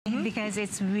because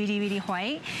it's really, really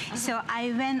white. So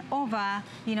I went over,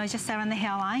 you know, just around the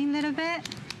hairline a little bit.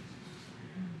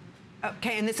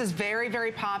 Okay, and this is very,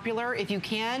 very popular. If you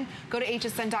can, go to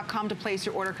hsn.com to place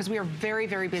your order because we are very,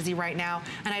 very busy right now.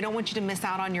 And I don't want you to miss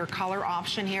out on your color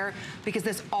option here because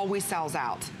this always sells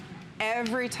out.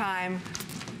 Every time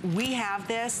we have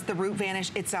this, the Root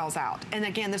Vanish, it sells out. And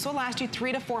again, this will last you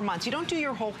 3 to 4 months. You don't do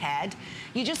your whole head.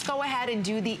 You just go ahead and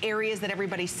do the areas that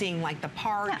everybody's seeing, like the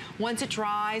part. Yeah. Once it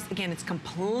dries, again, it's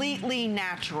completely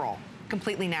natural.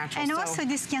 Completely natural. And also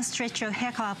this can stretch your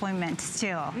hair color appointment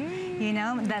still. You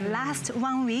know, the last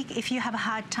 1 week, if you have a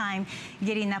hard time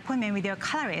getting an appointment with your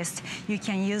colorist, you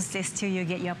can use this till you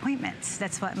get your appointments.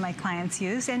 That's what my clients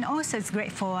use. And also it's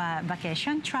great for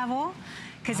vacation travel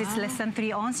because it's less than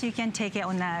 3 ounces. You can take it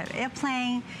on an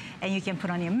airplane and you can put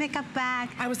on your makeup bag.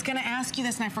 I was gonna ask you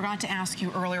this and I forgot to ask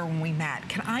you earlier when we met.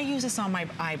 Can I use this on my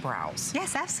eyebrows?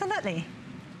 Yes, absolutely.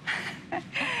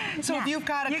 So if you've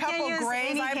got a couple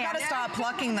grays, I've got to stop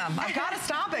plucking them. I've got to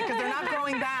stop it because they're not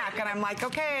growing back. And I'm like,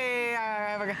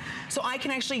 okay. So I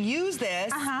can actually use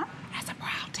this as a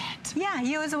brow tint. Yeah,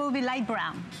 yours will be light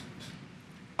brown.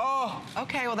 Oh,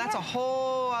 okay, well that's a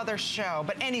whole other show.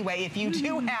 But anyway, if you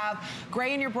do have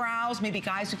gray in your brows, maybe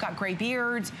guys who've got gray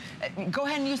beards, go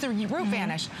ahead and use the Root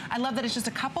Vanish. I love that it's just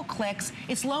a couple clicks.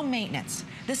 It's low maintenance.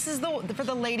 This is for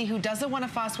the lady who doesn't want to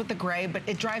fuss with the gray, but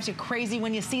it drives you crazy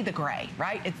when you see the gray,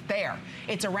 right? It's there.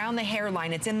 It's around the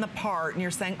hairline. It's in the part, and you're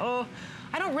saying, oh,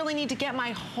 I don't really need to get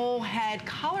my whole head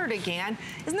colored again.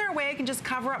 Isn't there a way I can just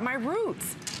cover up my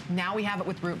roots? Now we have it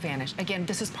with Root Vanish. Again,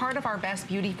 this is part of our best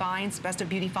beauty finds, best of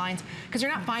beauty finds, because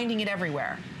you're not finding it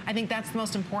everywhere. I think that's the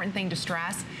most important thing to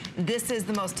stress. This is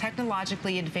the most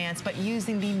technologically advanced, but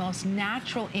using the most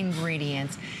natural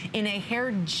ingredients in a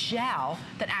hair gel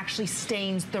that actually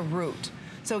stains the root.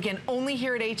 So again, only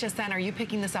here at HSN are you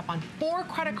picking this up on 4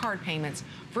 credit card payments,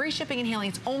 free shipping and handling.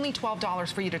 It's only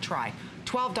 $12 for you to try.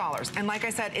 $12. And like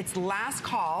I said, it's last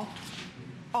call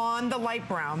on the light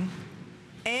brown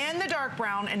and the dark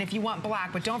brown, and if you want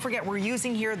black, but don't forget we're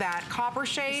using here that copper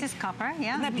shade. This is copper,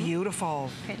 yeah. Isn't that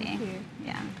beautiful? Pretty,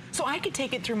 yeah. So I could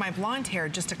take it through my blonde hair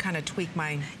just to kind of tweak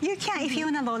my... You can, if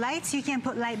you want low lights, you can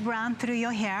put light brown through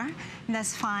your hair,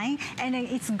 that's fine. And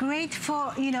it's great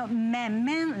for, you know, men.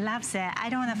 Men loves it. I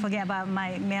don't want to forget about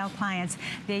my male clients.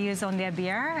 They use on their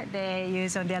beard, they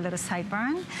use on their little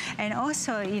sideburn. And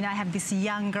also, you know, I have this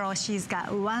young girl, she's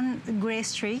got 1 gray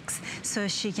streaks, so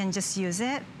she can just use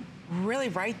it. Really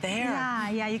right there.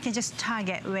 Yeah, you can just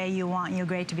target where you want your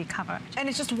gray to be covered. And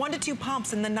it's just 1 to 2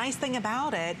 pumps, and the nice thing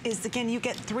about it is, again, you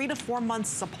get 3 to 4 months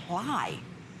supply.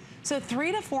 So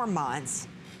 3 to 4 months,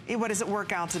 what does it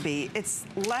work out to be? It's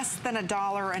less than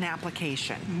 $1 an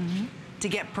application. To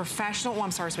get professional, oh,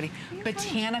 I'm sorry, sweetie,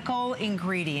 botanical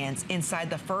ingredients inside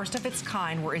the first of its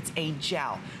kind where it's a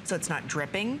gel. So it's not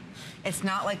dripping. It's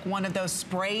not like one of those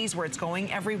sprays where it's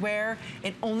going everywhere.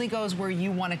 It only goes where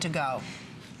you want it to go.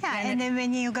 Yeah, and then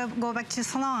when you go back to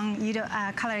salon, you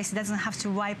colorist doesn't have to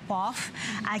wipe off.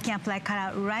 I can apply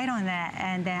color right on that,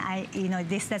 and then you know,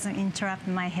 this doesn't interrupt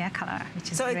my hair color,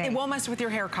 which is great. So it won't mess with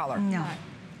your hair color? No.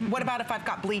 What about if I've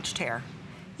got bleached hair?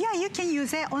 Yeah, you can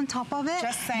use it on top of it.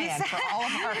 Just saying, for all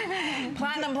of our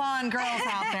platinum blonde girls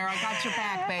out there, I got your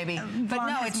back, baby. But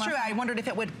no, it's true. I wondered if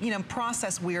it would, you know,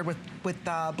 process weird with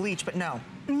bleach, but no.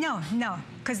 No,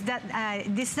 because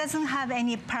this doesn't have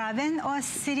any paraben or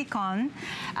silicone,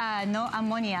 no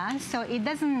ammonia, so it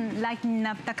doesn't lighten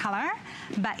up the color,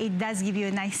 but it does give you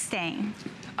a nice stain.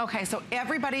 Okay, so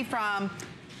everybody from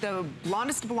the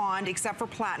blondest blonde except for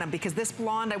platinum, because this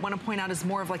blonde, I want to point out, is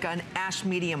more of like an ash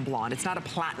medium blonde. It's not a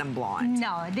platinum blonde.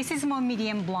 No, this is more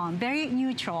medium blonde, very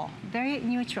neutral,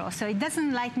 so it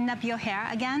doesn't lighten up your hair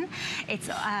again. It's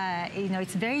you know,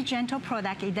 it's very gentle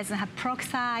product. It doesn't have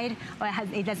peroxide, or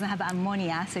it doesn't have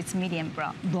ammonia, so it's medium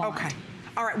blonde. Okay.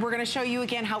 All right, we're gonna show you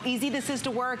again how easy this is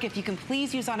to work. If you can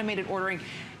please use automated ordering.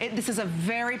 This is a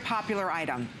very popular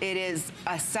item. It is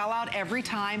a sellout every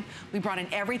time. We brought in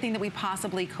everything that we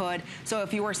possibly could. So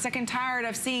if you are sick and tired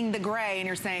of seeing the gray and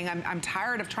you're saying, I'm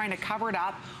tired of trying to cover it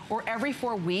up, or every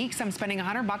 4 weeks I'm spending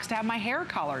 $100 to have my hair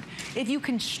colored. If you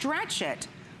can stretch it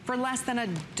for less than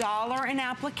 $1 an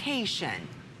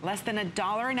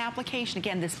application,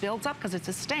 again, this builds up because it's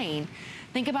a stain.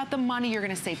 Think about the money you're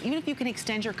gonna save. Even if you can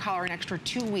extend your color an extra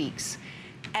 2 weeks,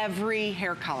 every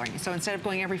hair coloring. So instead of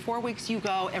going every 4 weeks, you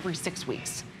go every 6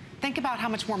 weeks. think about how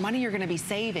much more money you're gonna be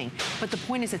saving. But the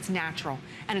point is it's natural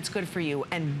and it's good for you.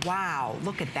 And wow,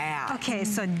 look at that. Okay,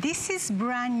 so this is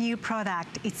brand new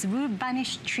product. It's root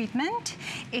vanish treatment.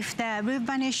 If the root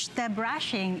vanish, the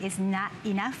brushing is not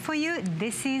enough for you,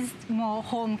 this is more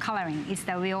home coloring. It's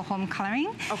the real home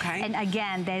coloring. Okay. And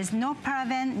again, there's no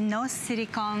paraben, no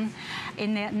silicone,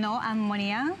 in there, no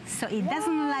ammonia. So it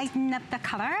doesn't lighten up the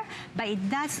color, but it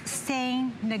does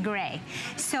stain the gray.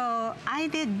 So I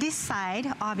did this side,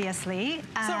 obviously.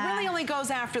 So it really only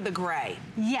goes after the gray.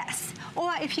 Yes.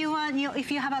 Or if you want,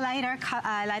 if you have a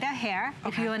lighter hair,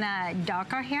 if you want a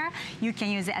darker hair, you can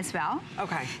use it as well.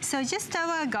 Okay. So just a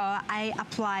while ago, I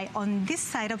apply on this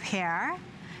side of hair,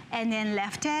 and then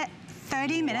left it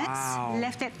 30 minutes. Wow.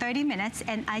 Left it 30 minutes,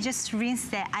 and I just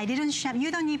rinsed it. I didn't shampoo.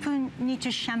 You don't even need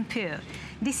to shampoo.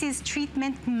 This is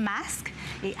treatment mask.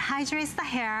 It hydrates the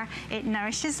hair, it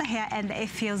nourishes the hair, and it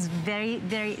feels very,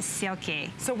 very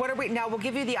silky. So what are we, now we'll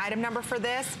give you the item number for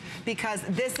this, because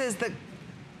this is the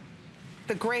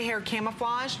gray hair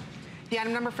camouflage. The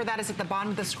item number for that is at the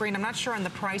bottom of the screen. I'm not sure on the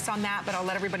price on that, but I'll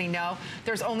let everybody know.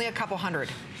 There's only a couple hundred,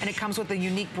 and it comes with a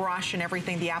unique brush and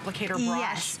everything, the applicator brush.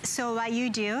 Yes, so what you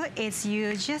do is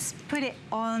you just put it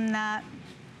on the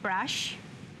brush,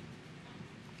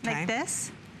 like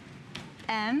this,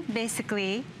 and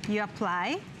basically you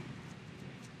apply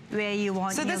where you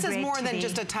want your So this is gray more to than be.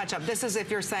 just a touch-up. This is if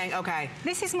you're saying, okay.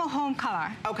 This is more home color.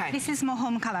 Okay. This is more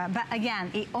home color, but again,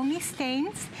 it only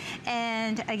stains,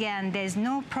 and again, there's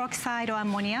no peroxide or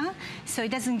ammonia, so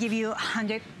it doesn't give you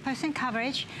 100%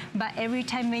 coverage, but every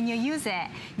time when you use it,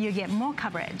 you get more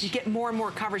coverage. You get more and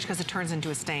more coverage because it turns into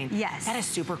a stain. Yes. That is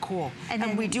super cool.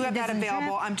 And we do have that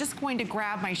available. Drip. I'm just going to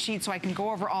grab my sheet so I can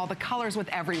go over all the colors with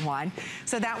everyone.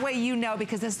 So that way you know,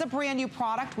 because this is a brand new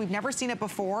product. We've never seen it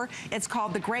before. It's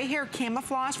called the Gray Hair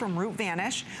Camouflage from Root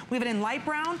Vanish. We have it in light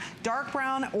brown, dark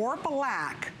brown, or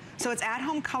black. So it's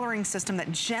at-home coloring system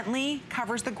that gently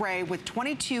covers the gray with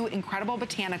 22 incredible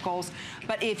botanicals.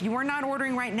 But if you are not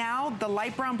ordering right now, the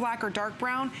light brown, black, or dark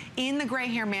brown in the gray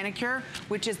hair manicure,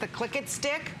 which is the Click It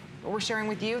Stick, what we're sharing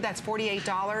with you, that's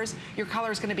 $48. Your color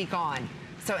is gonna be gone.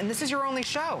 So, and this is your only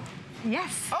show.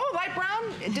 Yes. Oh, light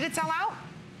brown, did it sell out?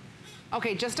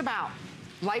 Okay, just about.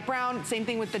 Light brown, same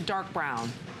thing with the dark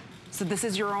brown. So this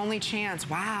is your only chance.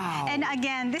 Wow. And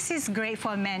again, this is great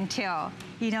for men too.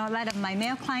 You know, a lot of my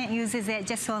male client uses it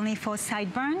just only for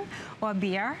sideburn or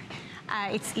beard.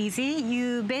 It's easy.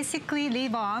 You basically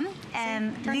leave on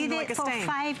and leave it for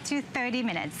 5 to 30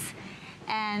 minutes.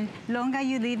 And longer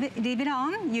you leave it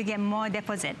on, you get more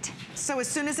deposit. So as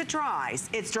soon as it dries,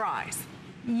 it dries.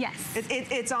 Yes.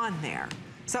 It's on there.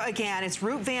 So again, it's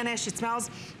Root Vanish. It smells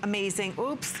amazing.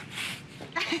 Oops.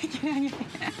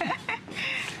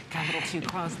 Got a little too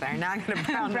close there. Now I'm gonna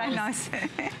brown nose.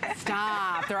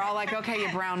 Stop. They're all like, okay, you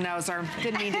brown noser.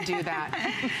 Didn't mean to do that.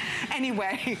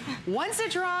 Anyway, once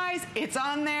it dries, it's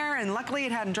on there, and luckily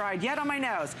it hadn't dried yet on my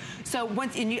nose. So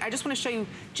once, I just want to show you,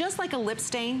 just like a lip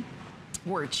stain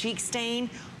or a cheek stain,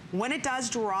 when it does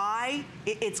dry,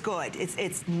 it's good.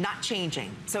 It's not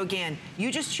changing. So again,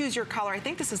 you just choose your color. I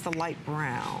think this is the light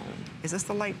brown. Is this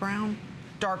the light brown?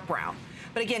 Dark brown.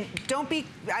 But again,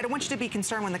 I don't want you to be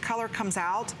concerned when the color comes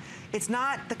out. It's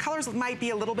not, the colors might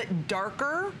be a little bit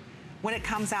darker when it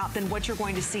comes out than what you're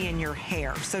going to see in your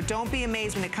hair. So don't be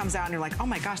amazed when it comes out and you're like, oh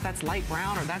my gosh, that's light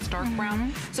brown or that's dark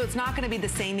brown. So it's not gonna be the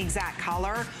same exact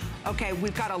color. Okay,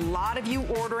 we've got a lot of you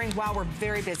ordering. Wow, we're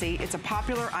very busy. It's a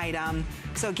popular item.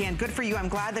 So again, good for you. I'm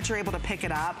glad that you're able to pick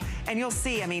it up. And you'll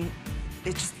see, I mean,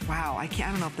 it's just, wow, I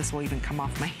don't know if this will even come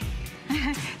off my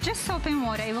Just soap and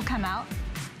water, it will come out.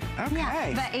 Okay.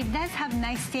 Yeah, but it does have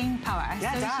nice staying power.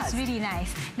 Yeah, so it it's does. just really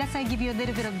nice. That's why I give you a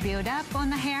little bit of build-up on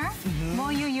the hair.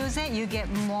 More you use it, you get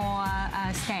more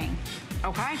stain.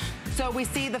 Okay, so we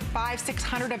see the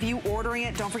 500-600 of you ordering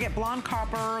it. Don't forget blonde,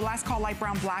 copper, last call light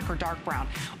brown, black, or dark brown.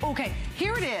 Okay,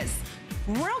 here it is.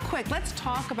 Real quick, let's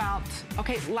talk about,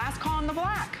 okay, last call on the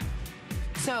black.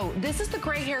 So this is the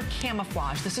gray hair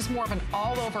camouflage. This is more of an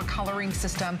all-over coloring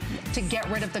system to get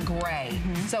rid of the gray.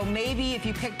 So maybe if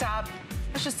you picked up,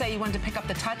 let's just say you wanted to pick up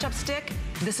the touch-up stick,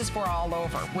 this is for all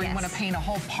over, where you want to paint a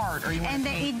whole part, or you want to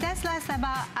paint. It does last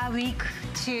about a week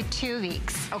to 2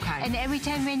 weeks. Okay. And every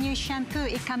time when you shampoo,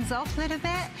 it comes off a little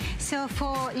bit. So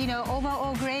for, you know,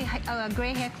 overall gray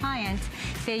hair clients,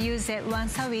 they use it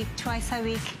once a week, twice a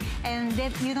week, and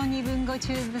you don't even go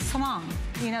to the salon.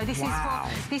 You know, this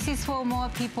is for more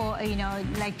people, you know,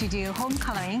 like to do home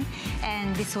coloring,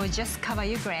 and this will just cover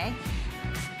your gray.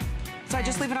 So I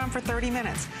just leave it on for 30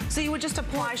 minutes. So you would just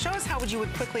apply, show us how you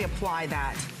would quickly apply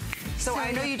that. So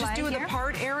I know you just do here. the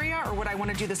part area, or would I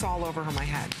want to do this all over my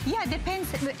head? Yeah,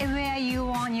 depends where you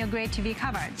want your gray to be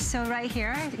covered. So right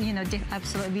here, you know,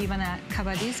 absolutely we want to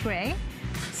cover this gray.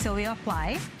 So we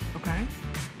apply. Okay.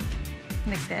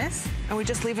 Like this. And we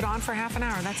just leave it on for half an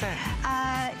hour, that's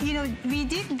it? You know, we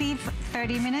did leave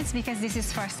 30 minutes because this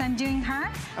is first time doing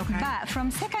her. Okay. But from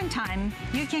second time,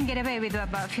 you can get away with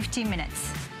about 15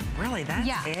 minutes. Really, that's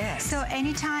it? So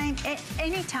anytime,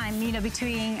 you know,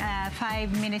 between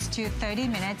 5 minutes to 30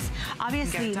 minutes,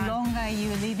 obviously longer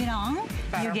you leave it on,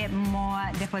 you get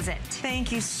more deposit.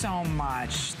 Thank you so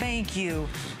much. Thank you.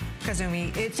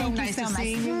 Kazumi, it's so nice to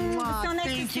see you. So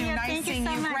nice to see you. Nice seeing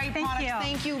you. Great products.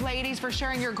 Thank you, ladies, for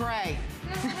sharing your gray.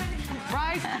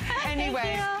 Right?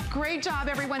 Anyway, great job,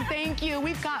 everyone. Thank you.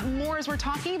 We've got more as we're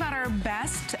talking about our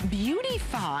best beauty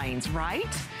finds,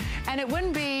 right? And it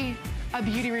wouldn't be a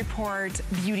beauty report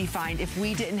beauty find if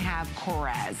we didn't have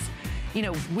Korres. You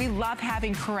know, we love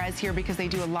having Korres here because they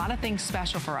do a lot of things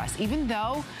special for us. Even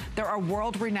though they're a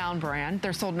world-renowned brand,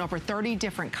 they're sold in over 30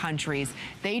 different countries,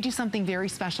 they do something very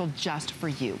special just for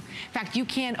you. In fact, you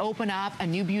can open up a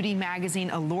new beauty magazine,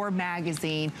 Allure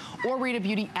magazine, or read a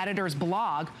beauty editor's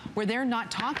blog where they're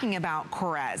not talking about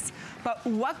Korres. But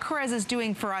what Korres is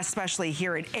doing for us, especially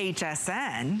here at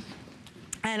HSN,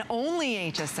 and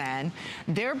only HSN,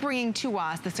 they're bringing to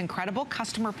us this incredible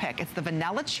customer pick. It's the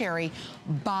Vanilla Cherry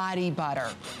Body Butter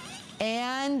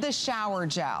and the Shower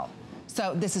Gel.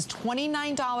 So this is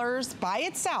 $29 by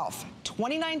itself,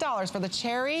 $29 for the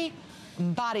Cherry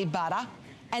Body Butter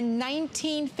and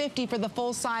 $19.50 for the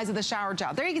full size of the Shower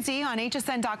Gel. There you can see on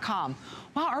hsn.com.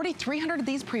 Wow, already 300 of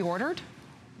these pre-ordered?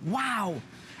 Wow.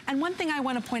 And one thing I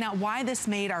want to point out why this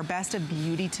made our best of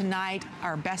beauty tonight,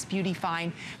 our best beauty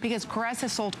find, because Korres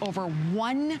has sold over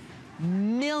 1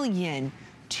 million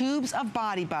tubes of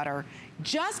body butter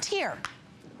just here,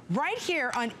 right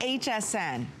here on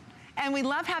HSN. And we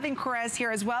love having Korres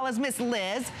here as well as Miss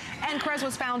Liz. And Korres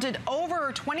was founded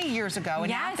over 20 years ago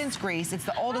in Athens, Greece. It's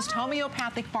the oldest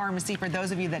homeopathic pharmacy, for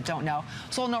those of you that don't know.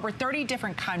 Sold in over 30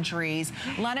 different countries.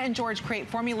 Lena and George create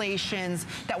formulations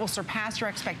that will surpass your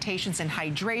expectations in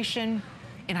hydration,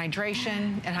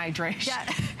 Yeah.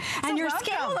 And your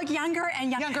skin will look younger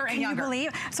and younger. Can you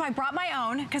believe? So I brought my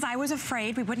own because I was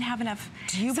afraid we wouldn't have enough.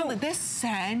 Do you believe this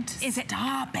scent? Is it?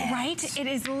 Stop it. Right? It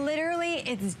is literally,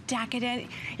 it's decadent.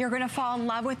 You're going to fall in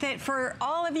love with it. For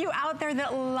all of you out there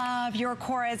that love your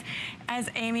Korres, as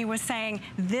Amy was saying,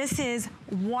 this is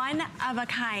one of a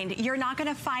kind. You're not going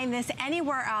to find this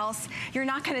anywhere else. You're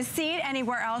not going to see it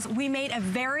anywhere else. We made a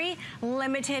very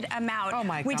limited amount. Oh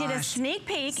my gosh. We did a sneak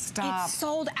peek. Stop. It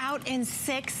sold out in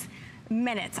 6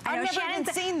 minutes. I've never even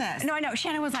seen this. No, I know.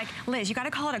 Shannon was like, Liz, you got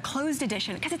to call it a closed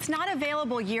edition because it's not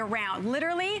available year round.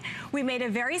 Literally, we made a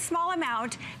very small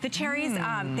amount. The cherries,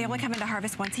 they only come into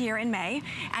harvest once a year in May.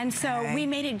 And so we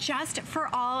made it just for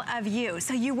all of you.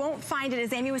 So you won't find it,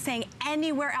 as Amy was saying,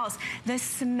 anywhere else. The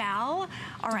smell,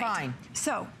 all right. Divine.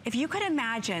 So if you could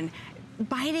imagine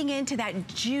biting into that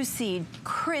juicy,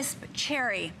 crisp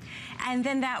cherry and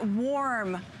then that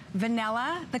warm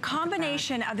vanilla, the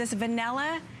combination of this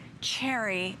vanilla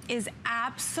cherry is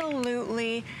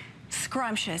absolutely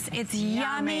scrumptious. It's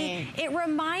yummy. It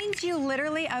reminds you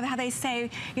literally of how they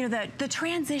say, you know, the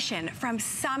transition from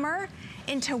summer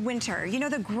into winter. You know,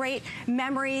 the great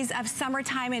memories of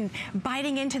summertime and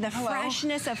biting into the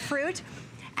freshness of fruit.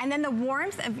 And then the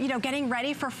warmth of, you know, getting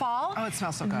ready for fall. Oh, it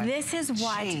smells so good. This is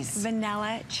what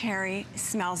vanilla cherry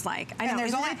smells like. I know. And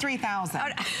there's only 3,000.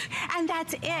 And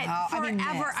that's it.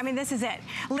 Forever. I mean, this is it.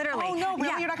 Literally. Oh, no,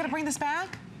 really? You're not going to bring this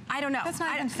back? I don't know. That's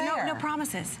not even fair. No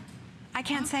promises. I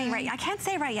can't say right. I can't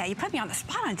say right yet. You put me on the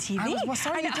spot on TV. Well,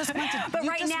 sorry, you just went to. But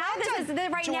right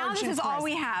now, this is all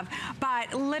we have.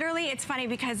 But literally, it's funny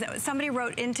because somebody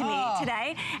wrote into me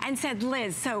today and said,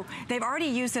 Liz, so they've already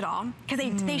used it all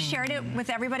because they shared it with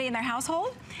everybody in their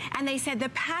household, and they said the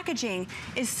packaging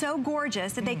is so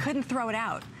gorgeous that they couldn't throw it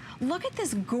out. Look at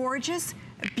this gorgeous,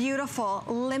 beautiful,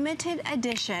 limited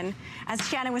edition, as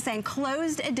Shannon was saying,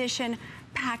 closed edition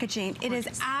packaging. It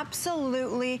is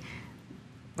absolutely.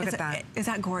 Look at that. Is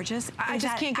that gorgeous? I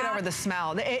just can't get over the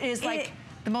smell. It is like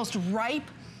the most ripe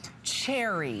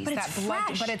cherries. But it's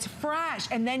fresh. But it's fresh.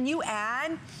 And then you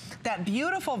add that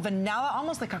beautiful vanilla,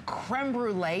 almost like a creme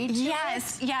brulee to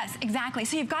Yes, exactly.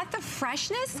 So you've got the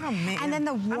freshness and then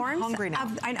the warmth. I'm hungry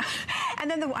now. I know. And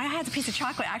then I had a piece of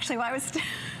chocolate actually while I was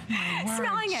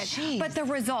smelling it. Jeez. But the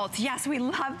results, yes, we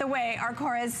love the way our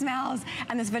Korres smells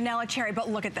and this vanilla cherry, but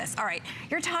look at this. All right,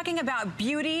 you're talking about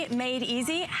beauty made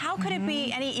easy. How could it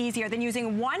be any easier than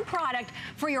using one product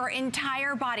for your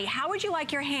entire body? How would you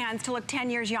like your hands to look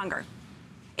 10 years younger?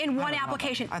 in one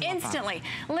application, instantly.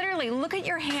 Literally, look at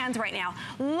your hands right now.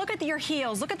 Look at your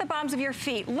heels. Look at the bottoms of your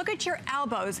feet. Look at your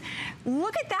elbows.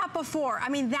 Look at that before. I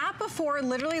mean, that before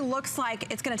literally looks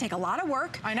like it's gonna take a lot of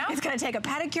work. I know. It's gonna take a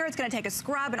pedicure, it's gonna take a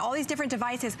scrub, and all these different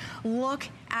devices. Look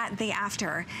at the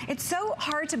after. It's so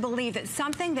hard to believe that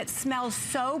something that smells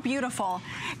so beautiful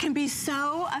can be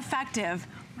so effective.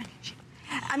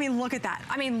 I mean, look at that.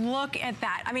 I mean, look at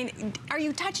that. I mean, are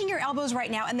you touching your elbows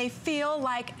right now and they feel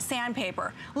like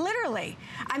sandpaper? Literally.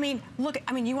 I mean, look,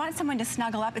 I mean, you want someone to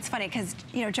snuggle up. It's funny because,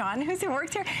 you know, John, who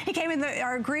works here, he came in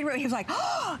our green room, he was like,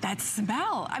 oh, that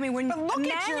smell. I mean, but look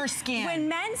at your skin. When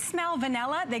men smell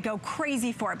vanilla, they go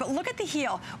crazy for it. But look at the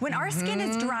heel. When our skin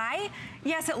is dry,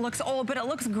 yes, it looks old, but it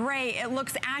looks gray, it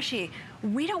looks ashy.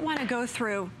 We don't want to go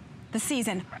through the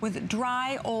season with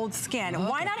dry, old skin.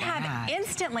 Why not have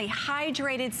instantly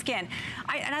hydrated skin?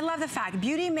 And I love the fact,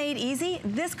 beauty made easy,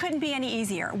 this couldn't be any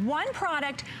easier. One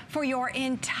product for your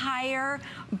entire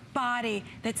body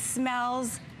that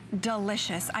smells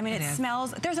delicious. I mean, it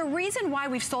smells, there's a reason why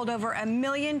we've sold over 1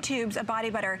 million tubes of body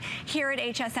butter here at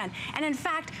HSN. And in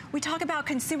fact, we talk about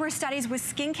consumer studies with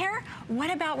skincare.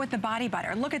 What about with the body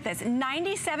butter? Look at this,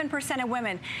 97% of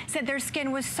women said their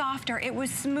skin was softer, it was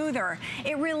smoother,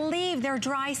 it relieved their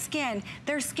dry skin,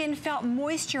 their skin felt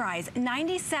moisturized.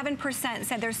 97%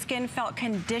 said their skin felt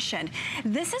conditioned.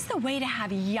 This is the way to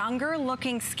have younger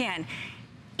looking skin.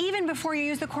 Even before you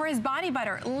use the Korres body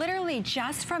butter, literally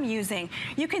just from using.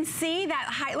 You can see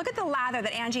that, look at the lather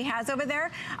that Angie has over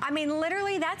there. I mean,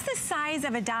 literally, that's the size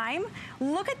of a dime.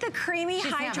 Look at the creamy,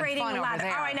 hydrating lather.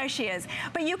 Oh, I know she is.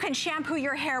 But you can shampoo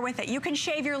your hair with it. You can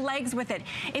shave your legs with it.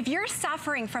 If you're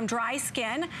suffering from dry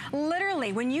skin,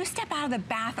 literally, when you step out of the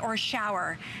bath or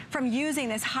shower from using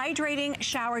this hydrating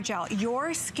shower gel,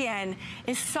 your skin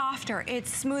is softer,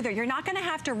 it's smoother. You're not gonna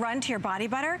have to run to your body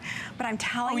butter, but I'm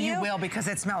telling you. Oh, you will, because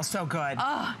it smells so good.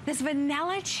 Oh, this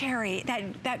vanilla cherry,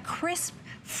 that crisp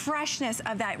freshness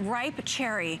of that ripe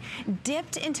cherry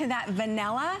dipped into that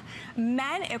vanilla.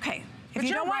 Men, okay. But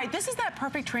you're right, this is that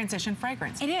perfect transition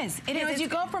fragrance. It is, it is. As you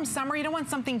go from summer, you don't want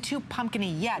something too pumpkin-y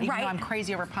yet, even though I'm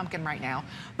crazy over pumpkin right now.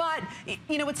 But,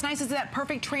 you know, what's nice is that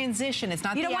perfect transition. It's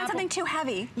not You don't want something too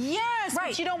heavy. Yes,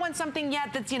 but you don't want something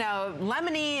yet that's, you know,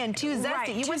 lemony and too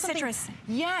zesty. You want citrus.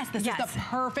 Yes, this is the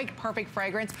perfect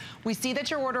fragrance. We see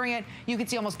that you're ordering it. You can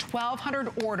see almost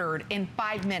 1,200 ordered in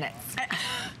 5 minutes.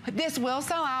 This will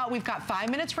sell out. We've got 5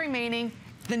 minutes remaining.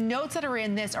 The notes that are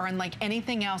in this are unlike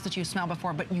anything else that you smell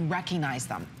before, but you recognize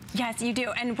them. Yes, you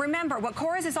do. And remember, what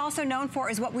Korres is also known for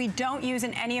is what we don't use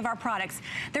in any of our products.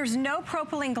 There's no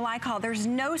propylene glycol. There's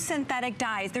no synthetic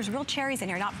dyes. There's real cherries in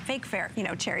here, not fake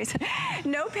cherries.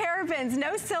 No parabens,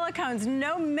 no silicones,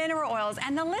 no mineral oils.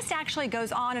 And the list actually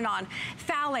goes on and on.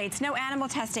 Phthalates, no animal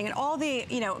testing, and all the,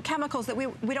 chemicals that we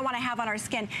don't want to have on our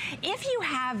skin. If you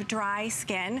have dry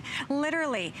skin,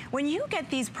 literally, when you get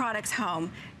these products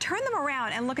home, turn them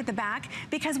around and look at the back,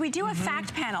 because we do a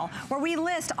fact panel where we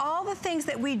list all the things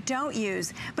that we don't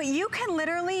use, but you can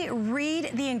literally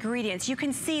read the ingredients. You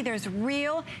can see there's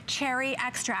real cherry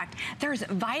extract. There's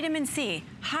vitamin C,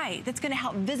 that's gonna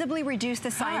help visibly reduce the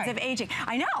signs of aging.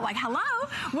 I know, like, hello?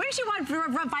 Wouldn't you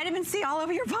want vitamin C all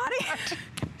over your body?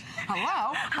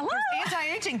 Hello? There's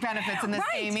anti-aging benefits in this,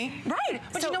 Amy. Right.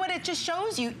 But you know what? It just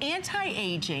shows you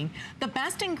anti-aging, the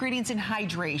best ingredients in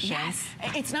hydration. Yes.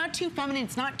 It's not too feminine.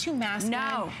 It's not too masculine.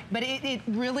 No. But it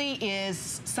really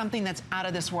is something that's out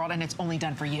of this world, and it's only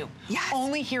done for you. Yes.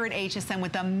 Only here at HSN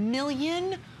with 1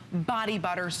 million body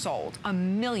butters sold.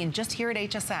 1 million just here at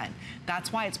HSN.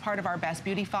 That's why it's part of our best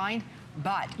beauty find.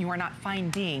 But you are not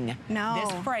finding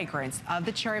this fragrance of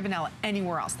the cherry vanilla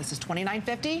anywhere else. This is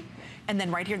 $29.50, and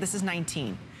then right here, this is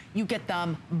 $19. You get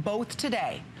them both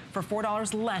today for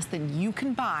 $4 less than you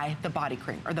can buy the body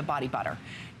cream or the body butter.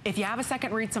 If you have a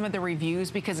second, read some of the reviews,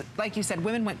 because like you said,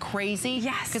 women went crazy.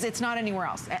 Yes. Because it's not anywhere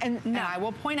else. And I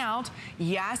will point out,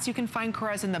 yes, you can find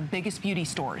Korres in the biggest beauty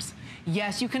stores.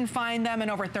 Yes, you can find them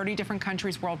in over 30 different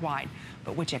countries worldwide.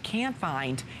 But what you can't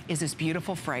find is this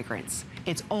beautiful fragrance.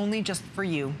 It's only just for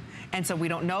you. And so we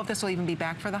don't know if this will even be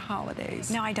back for the holidays.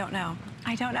 No, I don't know.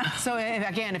 I don't know. So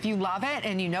again, if you love it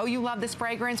and you know you love this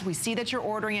fragrance, we see that you're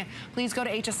ordering it, please go to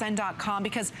hsn.com,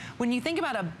 because when you think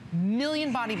about 1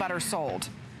 million body butters sold,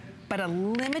 but a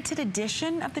limited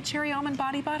edition of the Cherry Almond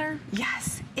Body Butter?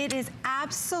 Yes, it is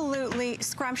absolutely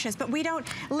scrumptious, but we don't,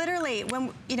 literally,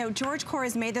 when, you know, George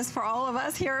Kors made this for all of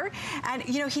us here, and,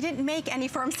 you know, he didn't make any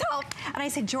for himself, and I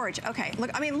said, George, okay,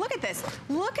 look, I mean, look at this.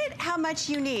 Look at how much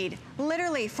you need,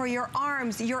 literally, for your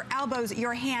arms, your elbows,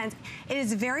 your hands. It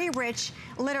is very rich,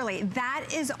 literally, that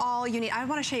is all you need. I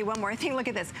want to show you one more thing, look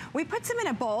at this. We put some in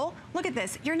a bowl, look at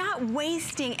this. You're not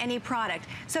wasting any product.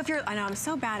 So if you're, I know I'm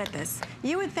so bad at this,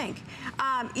 you would think,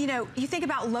 you know, you think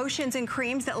about lotions and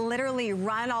creams that literally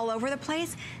run all over the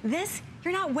place. This,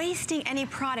 you're not wasting any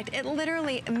product. It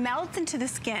literally melts into the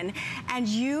skin, and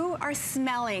you are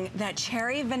smelling that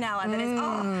cherry vanilla that is,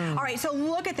 oh. All right, so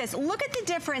look at this. Look at the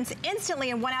difference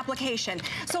instantly in one application.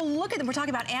 So look at, we're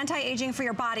talking about anti-aging for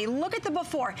your body. Look at the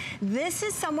before. This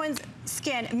is someone's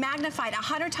skin magnified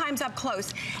 100 times up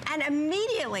close. And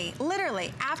immediately,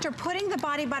 literally, after putting the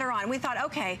body butter on, we thought,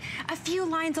 okay, a few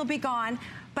lines will be gone,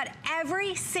 but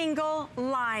every single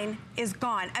line is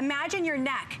gone. Imagine your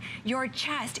neck, your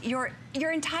chest, your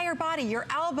entire body, your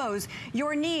elbows,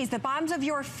 your knees, the bottoms of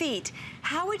your feet.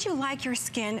 How would you like your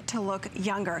skin to look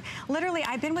younger? Literally,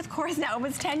 I've been with Kors now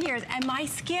almost 10 years, and my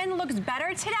skin looks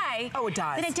better today it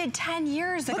does. than it did 10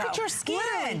 years ago. Look at your skin.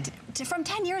 Literally, from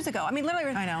 10 years ago. I mean,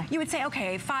 literally, I know. You would say,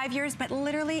 okay, 5 years, but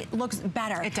literally looks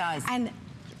better. It does. And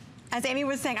as Amy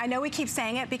was saying, I know we keep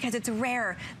saying it because it's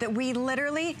rare that we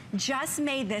literally just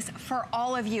made this for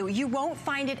all of you. You won't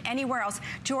find it anywhere else.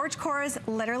 George Kors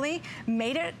literally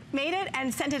made it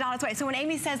and sent it on its way. So when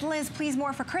Amy says, Liz, please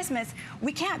more for Christmas,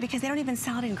 we can't because they don't even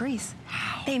sell it in Greece.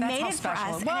 Wow, they made it for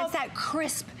us, well, and it's that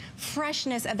crisp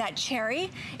freshness of that cherry.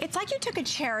 It's like you took a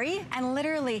cherry and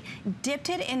literally dipped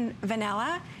it in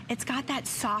vanilla. It's got that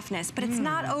softness, but it's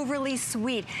not overly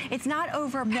sweet. It's not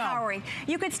overpowering.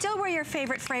 No. You could still wear your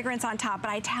favorite fragrance on top, but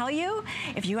I tell you,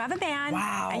 if you have a man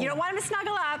and you don't want him to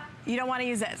snuggle up, you don't want to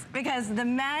use this because the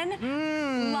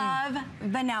men love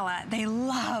vanilla. They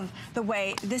love the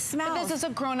way this smells. But this is a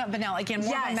grown-up vanilla. Again,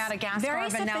 more than Madagascar very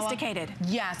vanilla. Sophisticated.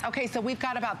 Yes. Okay, so we've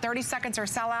got about 30 seconds or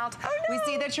sell out. Oh, no. We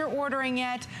see that you're ordering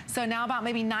it. So now about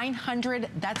maybe 900,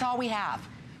 that's all we have.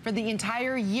 For the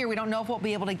entire year, we don't know if we'll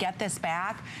be able to get this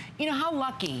back. You know, how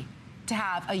lucky to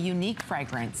have a unique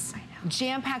fragrance,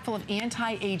 jam-packed full of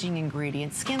anti-aging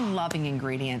ingredients, skin-loving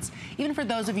ingredients, even for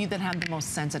those of you that have the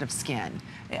most sensitive skin.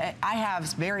 I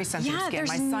have very sensitive skin.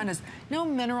 My son has no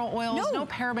mineral oils, no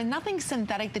paraben, nothing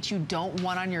synthetic that you don't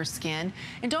want on your skin.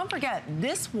 And don't forget,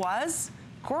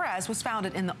 Kors was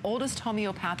founded in the oldest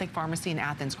homeopathic pharmacy in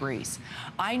Athens, Greece.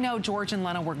 I know George and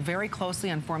Lena work very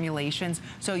closely on formulations,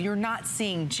 so you're not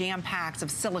seeing jam packs of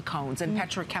silicones and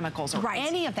petrochemicals or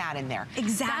any of that in there.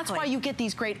 Exactly. That's why you get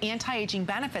these great anti-aging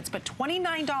benefits, but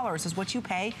 $29 is what you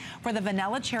pay for the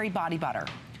Vanilla Cherry Body Butter.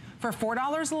 For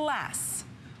 $4 less,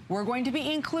 we're going to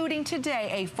be including today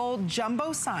a full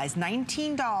jumbo size,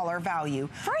 $19 value.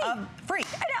 Free.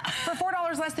 For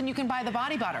 $4 less than you can buy the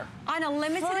body butter. On a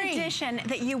limited edition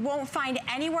that you won't find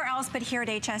anywhere else but here at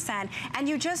HSN. And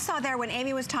you just saw there when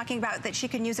Amy was talking about that she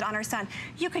can use it on her son.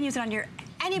 You can use it on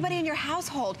anybody in your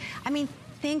household. I mean,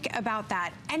 think about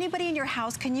that. Anybody in your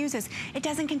house can use this. It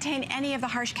doesn't contain any of the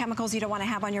harsh chemicals you don't want to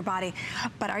have on your body.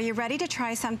 But are you ready to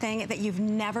try something that you've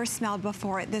never smelled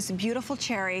before? This beautiful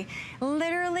cherry,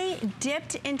 literally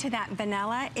dipped into that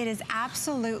vanilla. It is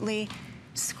absolutely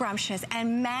scrumptious.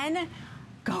 And men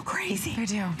go crazy. They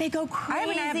do. They go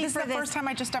crazy. This is the first time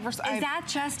I just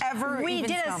ever. We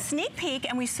did a sneak peek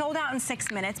and we sold out in 6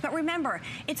 minutes. But remember,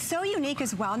 it's so unique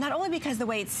as well. Not only because the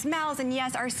way it smells, and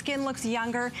yes, our skin looks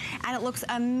younger and it looks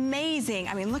amazing.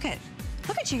 I mean, look at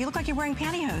you. You look like you're wearing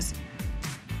pantyhose.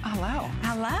 Hello.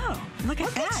 Hello. Look at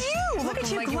that. You. Look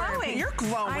at you glowing. You're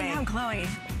glowing. I am glowing.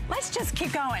 Let's just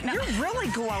keep going. You're really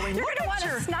glowing. You're going to want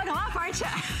to snuggle up, aren't you?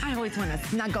 I always want to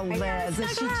snuggle Liz.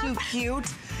 Is she too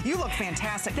cute? You look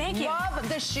fantastic. Thank you. Love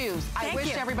the shoes. I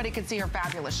wish everybody could see her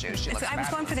fabulous shoes. She looks I was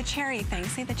going for the cherry thing.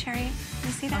 See the cherry?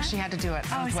 You see that? Oh, she had to do it.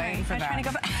 I was waiting for that. Trying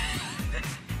to go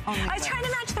I was trying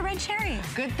to match the red cherry.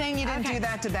 Good thing you didn't do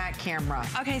that to that camera.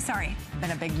 Okay, sorry.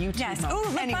 Been a big YouTube moment.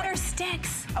 Ooh, lip butter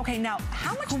sticks. Okay, now,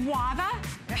 how much? Guava,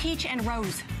 peach, and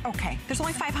rose. Okay. There's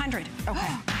only 500.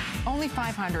 Okay. Only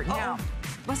 500. Now,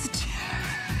 what's the...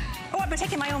 I'm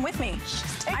taking my own with me.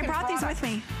 I brought these with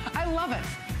me. I love it.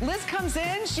 Liz comes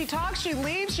in, she talks, she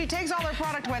leaves, she takes all her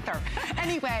product with her.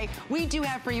 Anyway, we do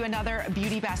have for you another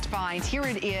Beauty Best Find. Here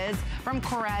it is from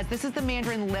Kors. This is the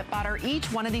Mandarin Lip Butter.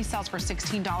 Each one of these sells for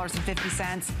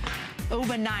 $16.50. Oh,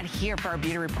 but not here for our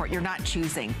beauty report. You're not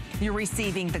choosing. You're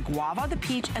receiving the guava, the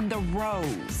peach, and the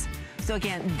rose. So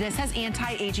again, this has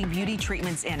anti-aging beauty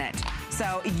treatments in it.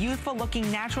 So youthful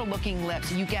looking, natural looking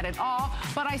lips. You get it all.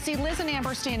 But I see Liz and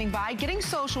Amber standing by, getting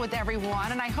social with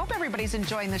everyone, and I hope everybody's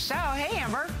enjoying the show. Hey,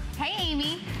 Amber. Hey,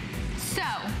 Amy. So,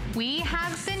 we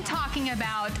have been talking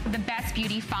about the best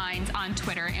beauty finds on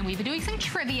Twitter, and we've been doing some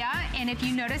trivia. And if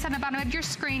you notice on the bottom of your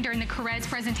screen during the Perez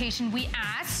presentation, we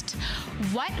asked,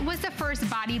 what was the first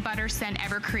body butter scent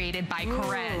ever created by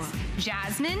Perez?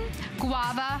 Jasmine,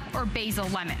 guava, or basil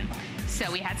lemon?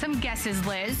 So we had some guesses,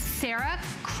 Liz. Sarah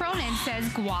Cronin says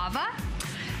guava,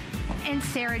 and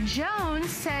Sarah Jones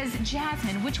says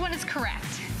jasmine. Which one is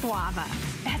correct? Guava.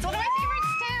 That's one of my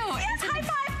favorites too. Yes, high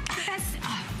five.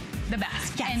 The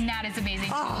best. Yes. And that is amazing.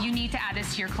 Oh. You need to add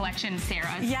this to your collection,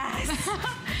 Sarah. Yes.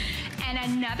 And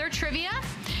another trivia,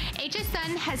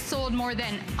 HSN has sold more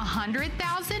than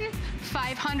 100,000,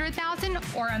 500,000,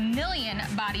 or 1 million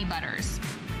body butters.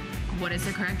 What is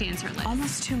the correct answer, Liz?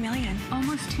 Almost 2 million.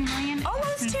 Almost 2 million?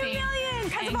 Almost 2 million,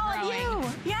 because of all of you.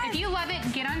 Yes. If you love it,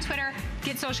 get on Twitter,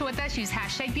 get social with us, use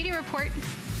hashtag Beauty Report.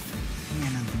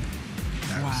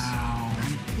 Wow.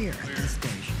 I'm here at this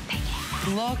station.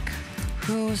 Look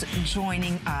who's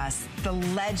joining us. The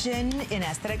legend in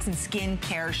aesthetics and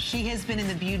skincare. She has been in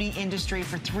the beauty industry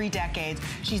for 3 decades.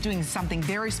 She's doing something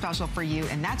very special for you,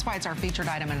 and that's why it's our featured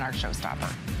item and our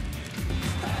showstopper.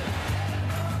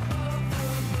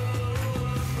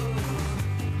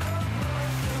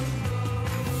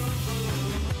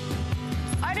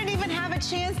 I didn't even have a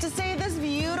chance to say this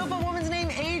beautiful woman's name.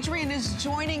 Adrienne is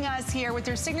joining us here with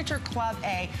her signature Club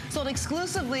A, sold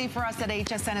exclusively for us at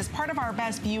HSN as part of our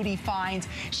best beauty finds.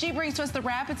 She brings to us the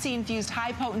Rapid C infused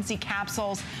high potency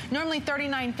capsules. Normally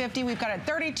 $39.50, we've got it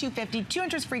 $32.50, 2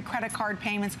 interest-free credit card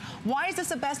payments. Why is this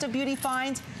the best of beauty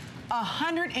finds?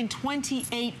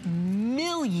 128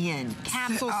 million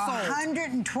capsules sold.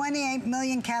 128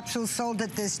 million capsules sold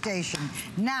at this station.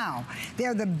 Now,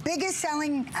 they're the biggest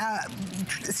selling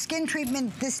skin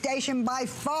treatment this station by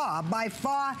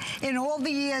far, in all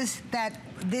the years that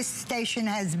this station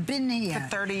has been here.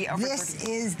 This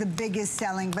is the biggest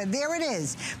selling, but there it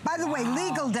is. By the way,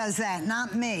 Legal does that,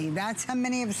 not me. That's how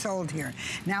many have sold here.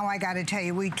 Now I got to tell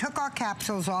you, we took our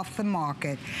capsules off the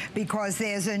market because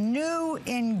there's a new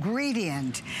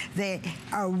ingredient, a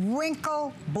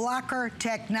wrinkle blocker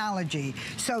technology.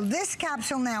 So this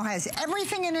capsule now has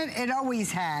everything in it it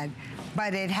always had,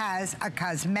 but it has a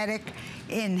cosmetic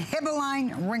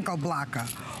inhibiline wrinkle blocker.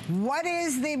 What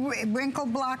is the wrinkle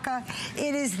blocker?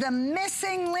 It is the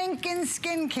missing link in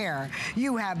skincare.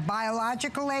 You have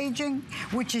biological aging,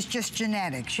 which is just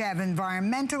genetics. You have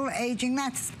environmental aging,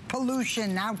 that's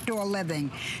pollution, outdoor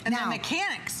living. And now, the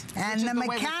mechanics. And the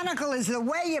mechanical is the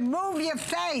way you move your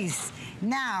face.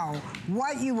 Now,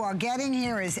 what you are getting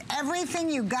here is everything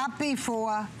you got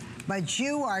before, but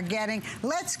you are getting,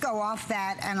 let's go off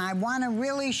that, and I want to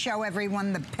really show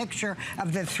everyone the picture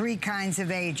of the 3 kinds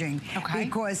of aging. Okay.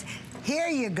 Because here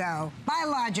you go,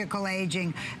 biological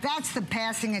aging, that's the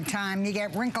passing of time. You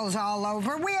get wrinkles all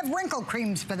over. We have wrinkle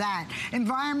creams for that.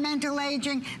 Environmental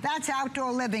aging, that's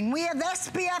outdoor living. We have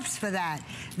SPFs for that.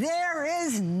 There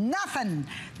is nothing.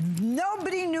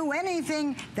 Nobody knew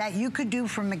anything that you could do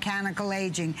for mechanical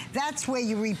aging. That's where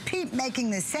you repeat making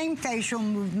the same facial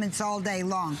movements all day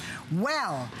long.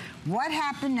 Well, what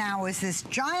happened now is this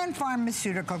giant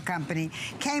pharmaceutical company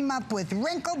came up with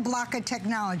wrinkle blocker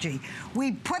technology.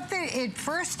 We put it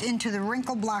first into the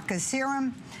wrinkle blocker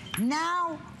serum.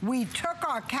 Now we took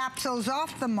our capsules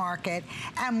off the market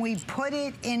and we put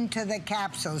it into the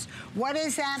capsules. What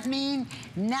does that mean?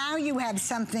 Now you have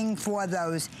something for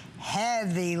those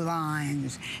heavy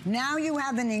lines. Now you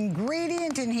have an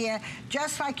ingredient in here,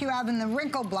 just like you have in the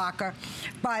wrinkle blocker,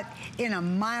 but in a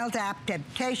mild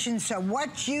adaptation. So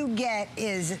what you get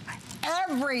is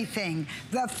everything.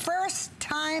 The first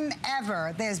time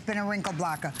ever there's been a wrinkle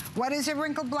blocker. What is a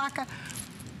wrinkle blocker?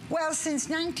 Well, since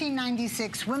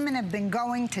 1996, women have been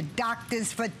going to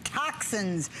doctors for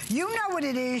toxins. You know what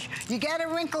it is. You get a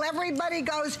wrinkle, everybody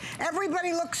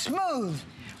looks smooth.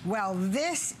 Well,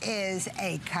 this is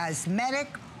a cosmetic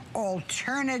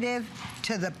alternative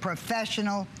to the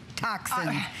professional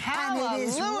toxin. And it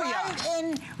is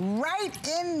right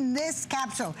in this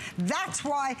capsule. That's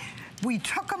why we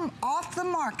took them off the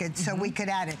market so we could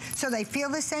add it. So they feel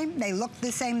the same, they look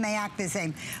the same, they act the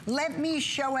same. Let me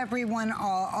show everyone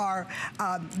our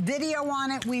video on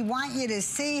it. We want you to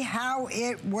see how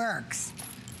it works.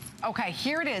 Okay,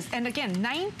 here it is. And again,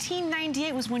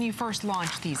 1998 was when you first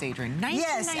launched these, Adrienne.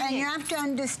 Yes, and you have to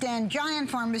understand, giant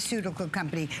pharmaceutical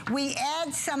company. We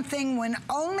add something when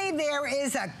only there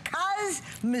is a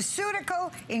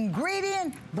cosmeceutical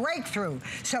ingredient breakthrough.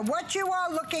 So what you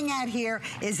are looking at here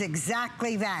is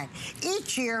exactly that.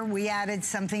 Each year we added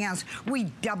something else. We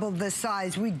doubled the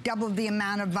size. We doubled the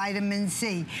amount of vitamin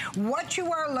C. What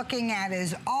you are looking at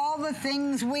is all the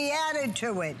things we added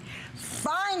to it.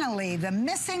 Finally, the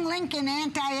missing link in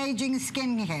anti-aging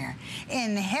skincare,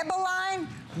 Inhibiline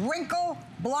Wrinkle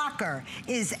Blocker,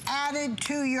 is added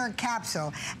to your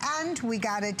capsule. And we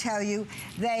gotta tell you,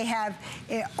 they have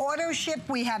auto ship.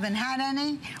 We haven't had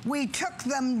any. We took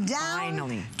them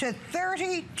down to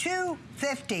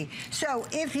 $32.50. So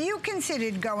if you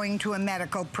considered going to a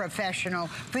medical professional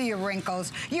for your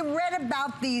wrinkles, you read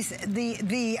about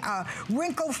the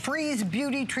wrinkle freeze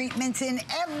beauty treatments in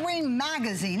every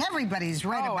magazine. Everybody's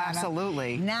read about it. Oh,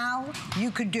 absolutely. Now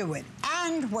you could do it.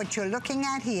 And what you're looking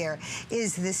at here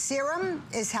is the serum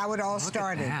is how it all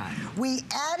started. We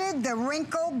added the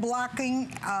wrinkle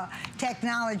blocking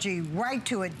technology right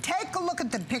to it. Take a look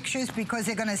at the pictures because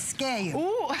they're gonna scare you.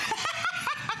 Ooh.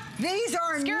 These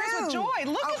are new. Scare us with joy.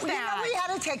 Look at that. You know, we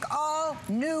had to take all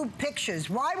new pictures.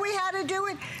 Why we had to do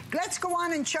it? Let's go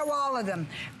on and show all of them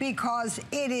because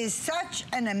it is such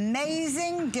an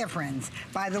amazing difference.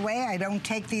 By the way, I don't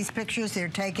take these pictures. They're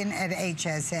taken at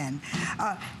HSN.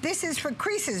 This is for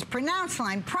creases, pronounced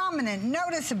line, prominent,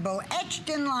 noticeable,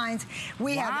 etched in lines.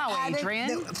 We have added,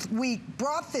 Adrienne. we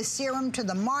brought the serum to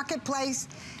the marketplace.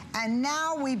 And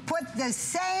now we put the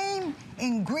same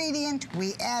ingredient,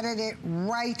 we added it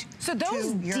right to your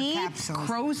capsules. So those deep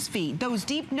crow's feet, those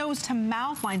deep nose to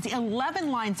mouth lines, the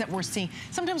 11 lines that we're seeing,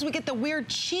 sometimes we get the weird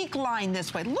cheek line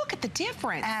this way. Look at the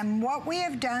difference. And what we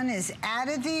have done is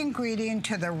added the ingredient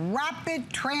to the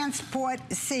Rapid Transport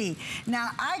C.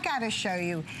 Now, I gotta show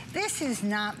you, this is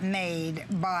not made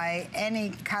by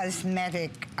any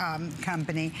cosmetic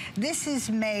company. This is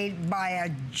made by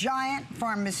a giant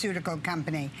pharmaceutical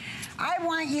company. I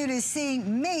want you to see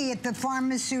me at the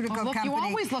pharmaceutical company. You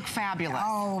always look fabulous.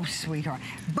 Oh, sweetheart.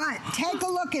 But take a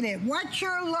look at it. What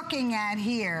you're looking at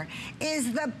here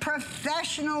is the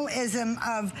professionalism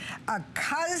of a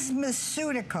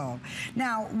cosmeceutical.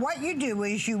 Now, what you do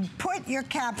is you put your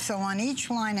capsule on each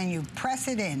line and you press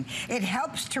it in. It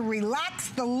helps to relax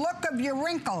the look of your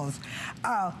wrinkles.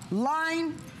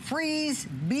 Line Freeze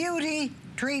Beauty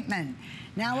Treatment.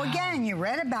 Now, again, you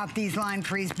read about these line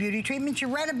freeze beauty treatments. You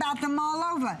read about them all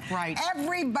over. Right.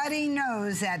 Everybody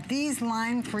knows that these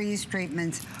line freeze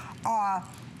treatments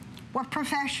were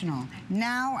professional.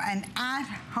 Now, an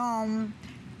at-home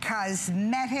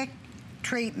cosmetic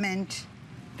treatment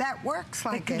that works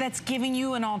like it. That's giving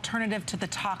you an alternative to the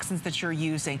toxins that you're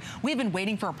using. We've been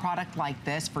waiting for a product like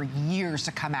this for years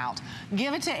to come out.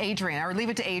 Give it to Adrienne, or leave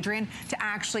it to Adrienne to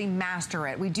actually master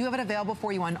it. We do have it available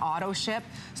for you on auto ship.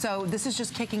 So this is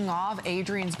just kicking off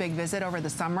Adrienne's big visit over the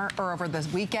summer, or over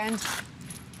this weekend.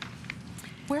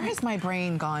 Where has my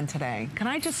brain gone today? Can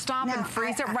I just stop and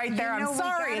freeze it right there? I'm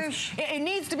sorry. It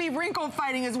needs to be wrinkle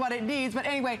fighting is what it needs. But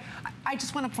anyway, I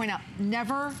just want to point out,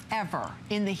 never, ever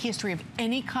in the history of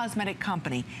any cosmetic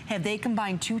company have they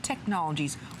combined two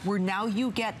technologies where now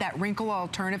you get that wrinkle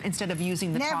alternative instead of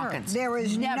using the toxins. There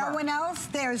is no one else.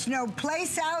 There's no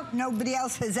place out. Nobody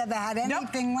else has ever had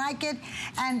anything like it.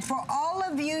 And for all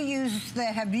of you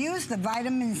that have used the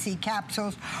vitamin C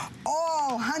capsules,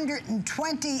 all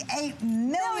 128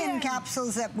 million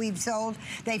capsules that we've sold,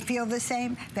 they feel the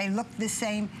same, they look the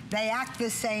same, they act the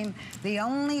same. The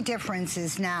only difference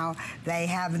is now they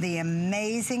have the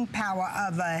amazing power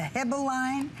of a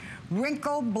Inhibiline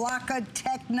Wrinkle Blocker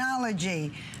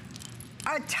technology.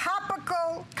 A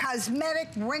topical cosmetic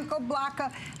wrinkle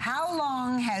blocker. How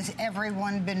long has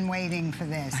everyone been waiting for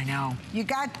this? I know. You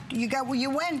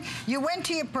went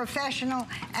to your professional,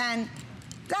 and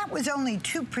that was only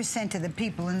 2% of the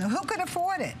people, and who could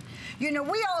afford it? You know,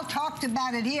 we all talked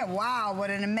about it here. Wow,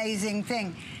 what an amazing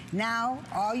thing. Now,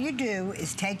 all you do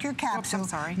is take your capsule,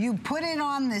 you put it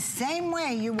on the same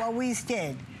way you always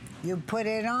did. You put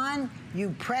it on,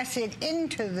 you press it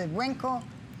into the wrinkle,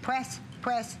 press,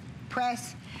 press,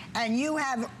 press, and you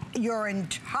have your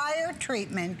entire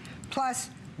treatment plus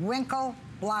wrinkle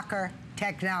blocker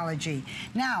technology.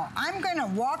 Now, I'm going to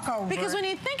walk over. Because when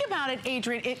you think about it,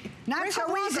 Adrienne, not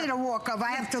so easy to walk over.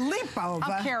 I have to leap over.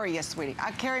 I'll carry you, sweetie.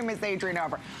 I'll carry Miss Adrienne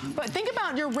over. But think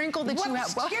about your wrinkle that you have.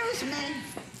 Excuse me.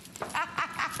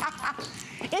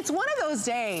 It's one of those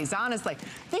days, honestly.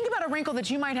 Think about a wrinkle that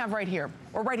you might have right here,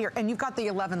 or right here, and you've got the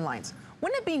 11 lines.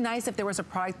 Wouldn't it be nice if there was a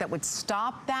product that would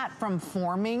stop that from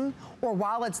forming, or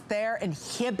while it's there,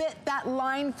 inhibit that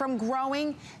line from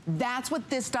growing? That's what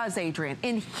this does, Adrienne.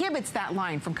 Inhibits that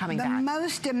line from coming back. The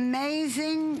most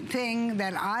amazing thing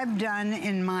that I've done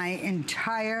in my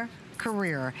entire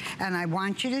career, and I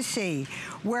want you to see,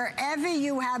 wherever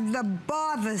you have the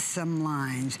bothersome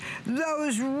lines,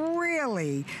 those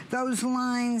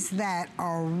lines that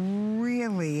are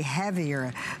really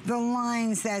heavier, the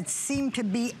lines that seem to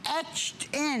be etched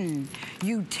in,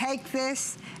 you take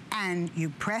this and you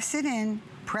press it in,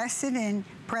 press it in,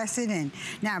 press it in.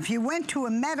 Now, if you went to a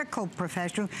medical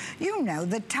professional, you know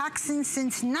the toxins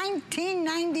since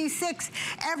 1996,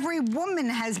 every woman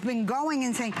has been going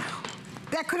and saying,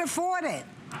 that could afford it.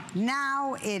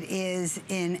 Now it is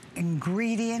in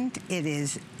ingredient, it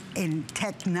is in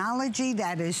technology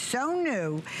that is so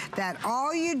new that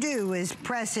all you do is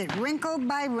press it wrinkle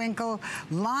by wrinkle,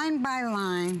 line by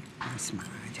line. Smile,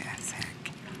 Jessica.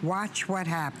 Watch what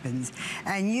happens.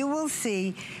 And you will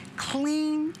see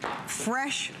clean,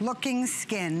 fresh-looking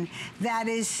skin that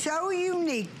is so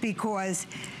unique because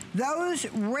those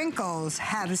wrinkles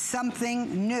have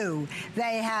something new.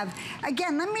 They have,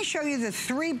 again, let me show you the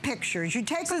 3 pictures. You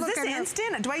take a look at So is this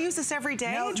instant? Do I use this every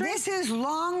day? No, this is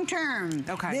long-term.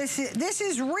 Okay. This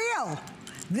is real.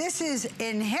 This is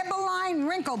Inhibiline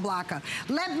Wrinkle Blocker.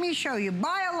 Let me show you.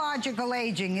 Biological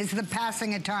aging is the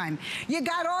passing of time. You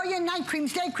got all your night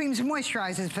creams, day creams,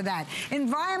 moisturizers for that.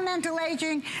 Environmental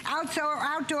aging,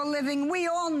 outdoor living, we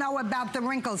all know about the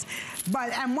wrinkles.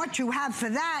 And what you have for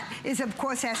that is, of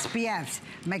course, SPFs.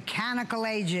 Mechanical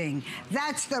aging.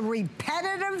 That's the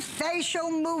repetitive facial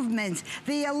movements,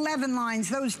 the 11 lines,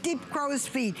 those deep crow's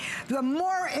feet, the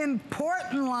more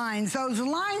important lines, those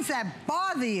lines that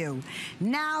bother you.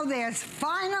 Now there's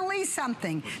finally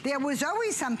something. There was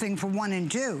always something for 1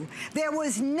 and 2. There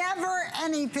was never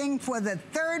anything for the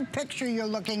 3rd picture you're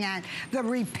looking at, the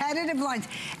repetitive lines.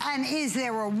 And is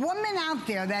there a woman out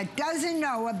there that doesn't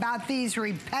know about these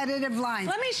repetitive lines?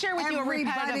 Let me share with you a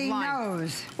repetitive line. Everybody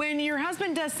knows. When your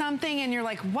husband does something and you're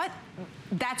like, what?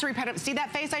 That's repetitive. See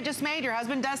that face I just made? Your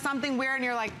husband does something weird and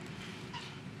you're like,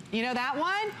 you know that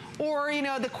one? Or, you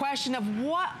know, the question of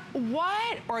what?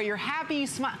 Or you're happy, you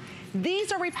smile.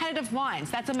 These are repetitive lines.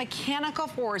 That's a mechanical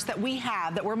force that we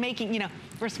have that we're making, you know,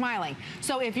 we're smiling.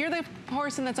 So if you're the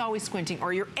person that's always squinting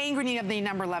or you're angry and you have the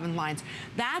number 11 lines,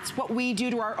 that's what we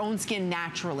do to our own skin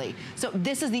naturally. So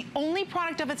this is the only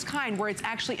product of its kind where it's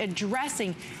actually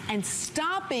addressing and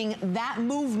stopping that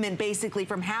movement basically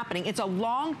from happening. It's a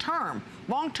long-term.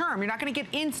 You're not gonna get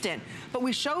instant, but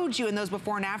we showed you in those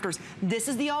before and afters, this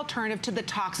is the alternative to the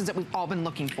toxins that we've all been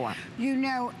looking for. You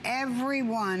know,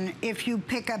 everyone, if you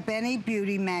pick up any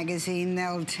beauty magazine,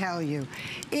 they'll tell you,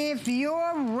 if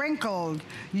you're wrinkled,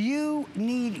 you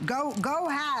need, go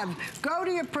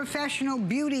to your professional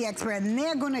beauty expert and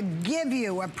they're gonna give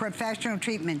you a professional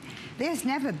treatment. There's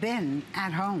never been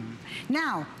at home.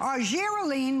 Now, our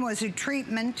Geraldine was a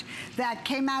treatment that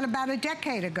came out about a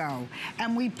decade ago,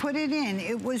 and we put it in.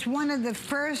 It was one of the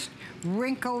first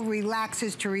wrinkle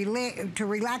relaxers to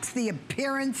relax the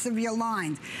appearance of your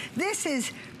lines. This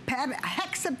is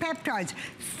hexapeptides,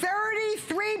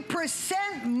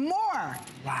 33% more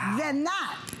than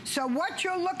that. So what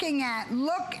you're looking at,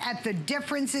 look at the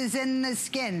differences in the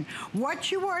skin. What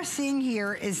you are seeing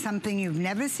here is something you've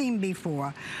never seen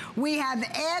before. We have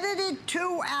added it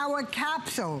to our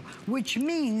capsule, which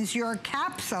means your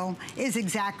capsule is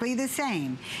exactly the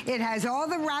same. It has all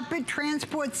the rapid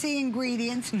transport C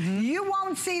ingredients. You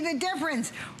won't see the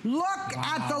difference. Look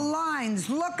at the lines,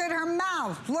 look at her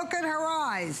mouth, look at her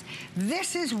eyes.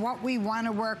 This is what we want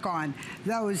to work on.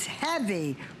 Those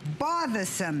heavy,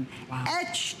 bothersome,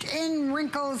 etched in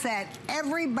wrinkles that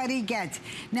everybody gets.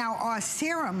 Now, our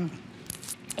serum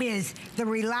is the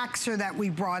relaxer that we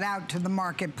brought out to the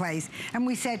marketplace. And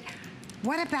we said,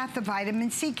 what about the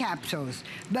vitamin C capsules?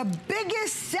 The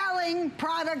biggest selling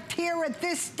product here at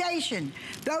this station.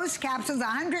 Those capsules,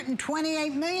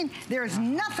 128 million. There's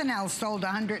nothing else sold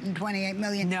 128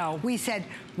 million. No. We said,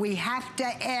 we have to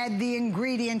add the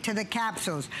ingredient to the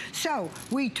capsules. So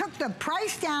we took the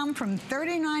price down from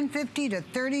 $39.50 to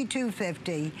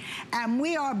 $32.50, and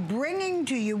we are bringing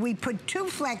to you, we put 2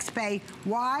 flex pay.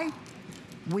 Why?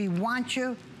 We want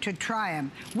you to try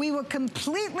them. We were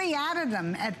completely out of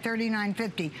them at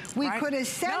 $39.50. We could have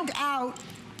sent out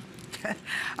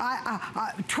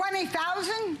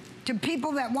 20,000 to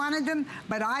people that wanted them,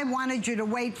 but I wanted you to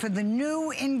wait for the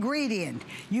new ingredient.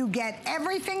 You get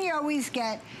everything you always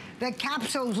get. The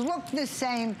capsules look the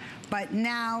same, but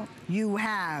now you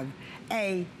have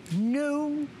a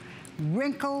new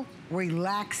wrinkle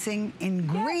relaxing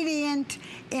ingredient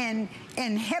in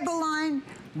Inhibiline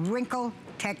Wrinkle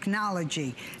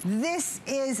Technology. This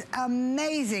is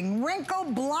amazing. Wrinkle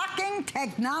blocking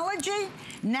technology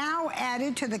now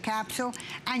added to the capsule,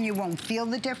 and you won't feel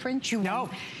the difference. You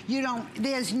don't,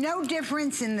 there's no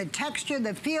difference in the texture,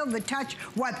 the feel, the touch.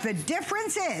 What the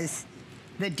difference is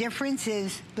The difference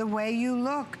is the way you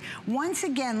look. Once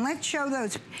again, let's show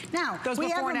those. Now, those we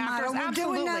have before a and afters,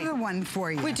 model. We'll do another one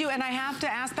for you. We do, and I have to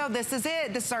ask though, this is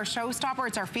it. This is our showstopper.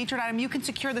 It's our featured item. You can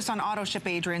secure this on auto ship,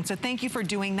 Adrian, so thank you for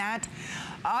doing that.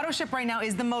 Auto ship right now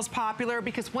is the most popular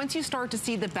because once you start to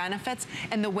see the benefits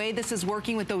and the way this is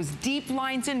working with those deep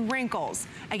lines and wrinkles,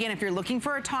 again, if you're looking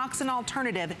for a toxin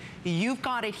alternative, you've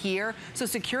got it here. So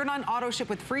secure it on auto ship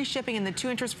with free shipping and the 2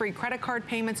 interest-free credit card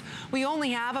payments. We only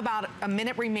have about a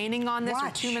minute remaining on this, or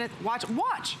 2 minutes.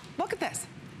 Watch, look at this.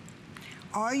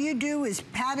 All you do is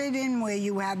pat it in where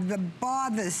you have the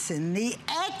bothersome, the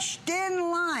etched in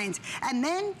lines, and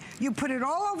then you put it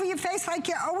all over your face like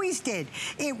you always did.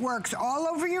 It works all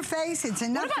over your face. It's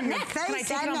enough for your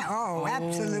face and neck. Oh,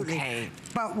 absolutely. Okay.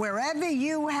 But wherever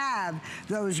you have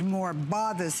those more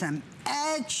bothersome,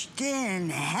 etched in,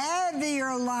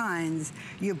 heavier lines,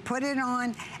 you put it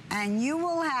on and you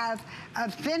will have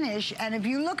a finish. And if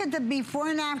you look at the before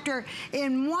and after,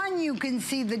 in one you can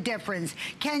see the difference.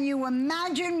 Can you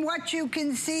imagine what you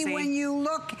can see when you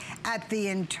look at the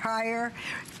entire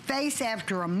face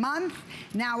after a month?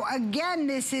 Now, again,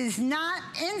 this is not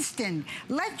instant.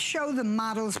 Let's show the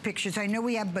model's pictures. I know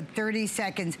we have but 30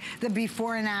 seconds, the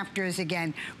before and afters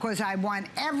again, because I want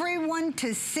everyone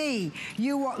to see.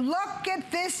 You look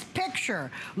at this picture.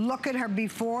 Look at her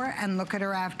before and look at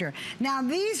her after. Now,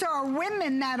 these are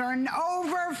women that are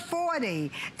over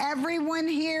 40. Everyone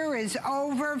here is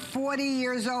over 40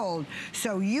 years old.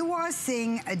 So you are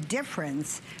seeing a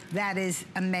difference that is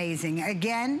amazing.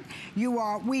 Again,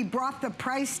 we brought the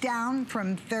price down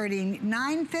from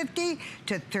 $39.50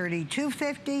 to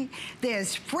 $32.50.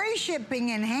 There's free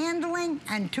shipping and handling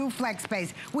and 2 flex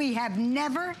pays. We have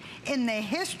never in the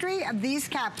history of these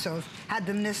capsules had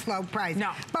them this low price.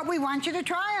 No. But we want you to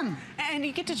try them. And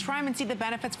you get to try them and see the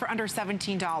benefits for under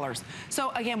 $17.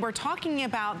 So again, we're talking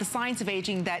about the science of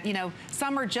aging that, you know,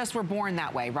 some are just were born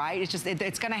that way, right? It's just,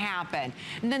 it's gonna happen.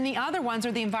 And then the other ones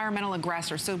are the environmental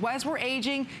aggressors. So as we're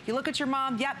aging, you look at your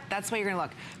mom, yep, that's the way you're gonna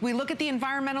look. We look at the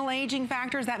environmental aging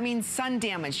factors, that means sun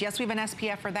damage. Yes, we have an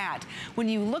SPF for that. When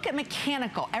you look at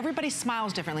mechanical, everybody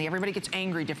smiles differently, everybody gets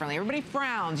angry differently, everybody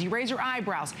frowns, you raise your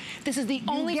eyebrows. This is the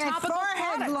only topical product. You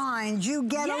get forehead lines, you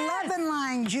get 11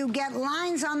 lines, you get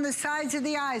lines on the sides of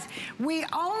the eyes. We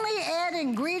only add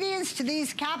ingredients to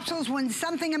these capsules when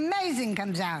something amazing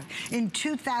comes out. In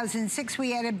 2006,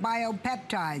 we added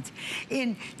biopeptides.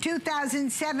 In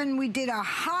 2007, we did a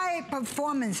high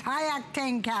performance, high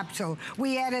octane capsule.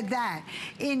 We added that.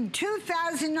 In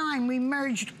 2009, we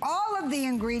merged all of the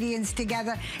ingredients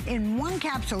together in one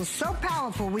capsule, so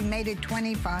powerful we made it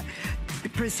 25%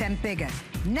 bigger.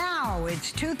 Now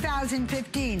it's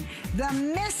 2015. The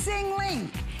missing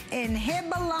link,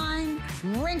 Inhibiline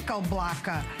Wrinkle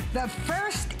Blocker, the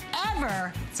first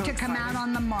ever to come out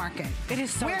on the market. It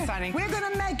is so exciting. We're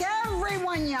gonna make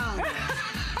everyone young.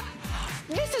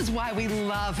 This is why we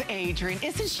love Adrian.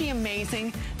 Isn't she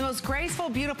amazing? The most graceful,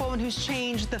 beautiful woman who's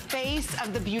changed the face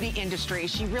of the beauty industry.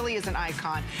 She really is an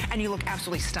icon. And you look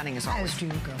absolutely stunning as always. As do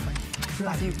you, girlfriend.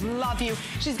 Love you. Love you.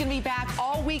 She's going to be back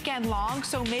all weekend long,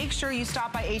 so make sure you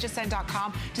stop by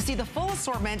hsn.com to see the full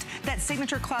assortment that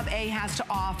Signature Club A has to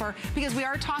offer, because we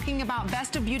are talking about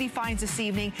best of beauty finds this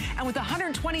evening, and with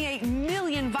 128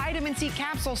 million vitamin C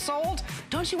capsules sold,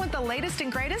 don't you want the latest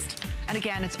and greatest? And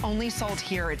again, it's only sold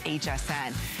here at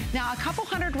HSN. Now, a couple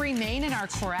hundred remain in our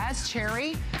Coraz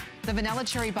Cherry, the Vanilla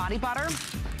Cherry Body Butter.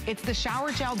 It's the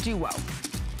Shower Gel Duo.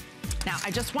 Now,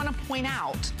 I just want to point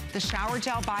out, the shower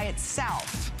gel by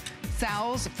itself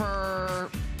sells for,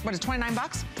 what is 29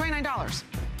 bucks? $29.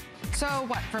 So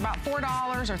what, for about $4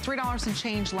 or $3 and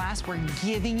change less, we're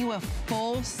giving you a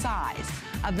full size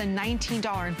of the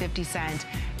 $19.50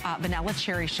 Vanilla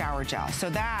Cherry Shower Gel. So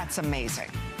that's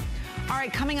amazing. All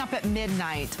right, coming up at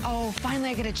midnight, finally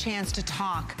I get a chance to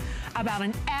talk about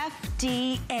an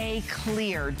FDA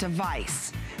cleared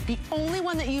device. The only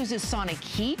one that uses sonic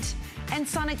heat and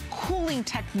sonic cooling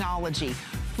technology.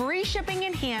 Free shipping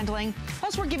and handling,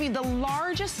 plus we're giving you the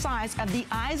largest size of the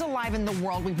Eyes Alive in the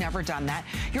world. We've never done that.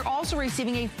 You're also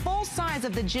receiving a full size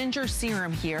of the Ginger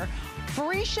Serum here.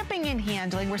 Free shipping and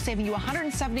handling, we're saving you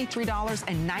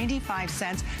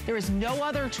 $173.95. There is no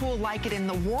other tool like it in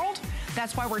the world.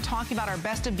 That's why we're talking about our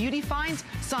best of beauty finds,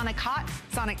 Sonic Hot,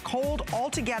 Sonic Cold, all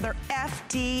together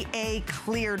FDA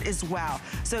cleared as well.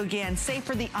 So again, safe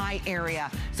for the eye area.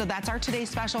 So that's our today's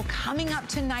special coming up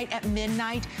tonight at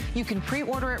midnight. You can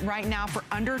pre-order it right now for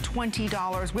under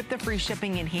 $20 with the free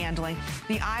shipping and handling.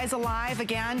 The Eyes Alive,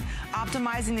 again,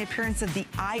 optimizing the appearance of the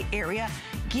eye area,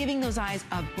 giving those eyes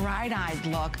a bright-eyed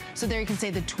look. So there you can say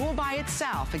the tool by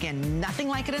itself, again, nothing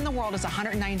like it in the world, is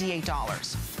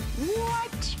 $198.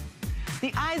 What?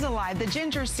 the Eyes Alive, the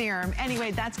Ginger Serum.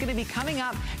 Anyway, that's going to be coming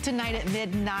up tonight at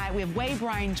midnight. We have Wade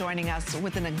Bryan joining us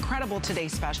with an incredible Today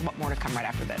Special, but more to come right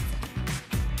after this.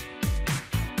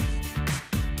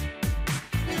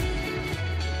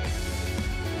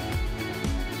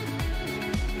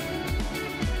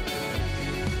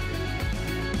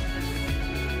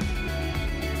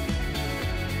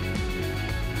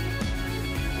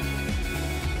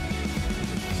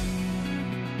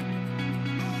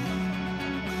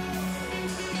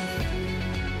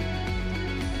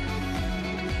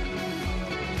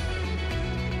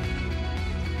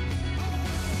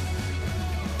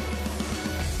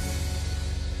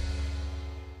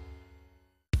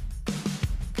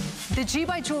 The G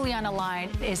by Giuliana line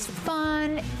is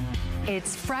fun,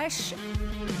 it's fresh,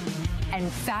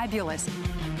 and fabulous.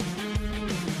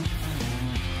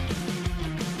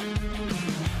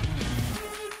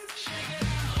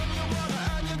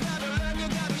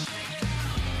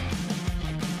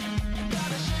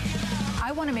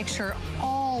 I want to make sure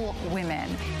all women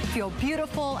feel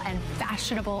beautiful and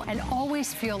fashionable and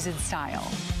always feels in style.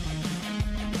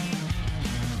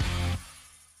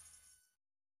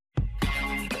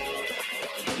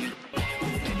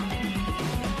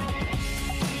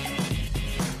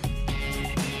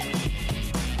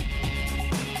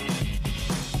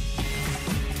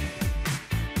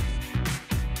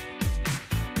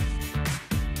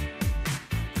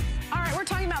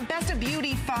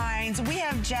 We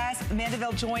have Jess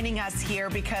Mandeville joining us here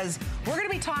because we're going to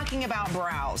be talking about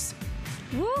brows.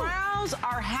 Woo. Brows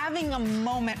are having a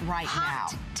moment right now.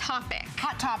 Hot topic.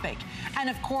 Hot topic. And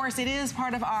of course, it is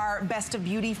part of our Best of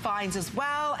Beauty finds as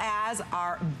well as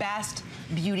our Best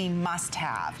Beauty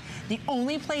must-have. The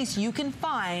only place you can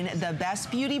find the Best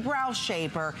Beauty Brow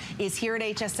Shaper is here at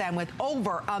HSN with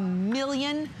over 1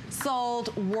 million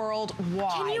sold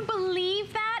worldwide. Can you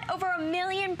believe that? Over 1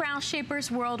 million brow shapers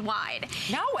worldwide.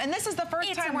 No, and this is the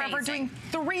first time we're ever doing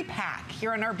 3-pack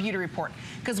here on our Beauty Report,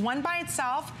 because one by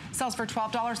itself sells for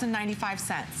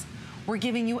 $12.95. We're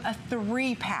giving you a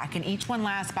 3-pack, and each one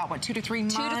lasts about, what, 2 to 3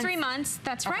 months? 2 to 3 months,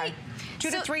 that's right. 2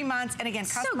 to 3 months, and again,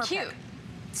 customer so cute. pick.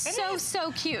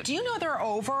 So cute. Do you know there are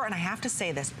over, and I have to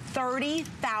say this,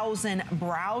 30,000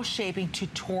 brow shaping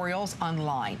tutorials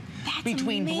online. That's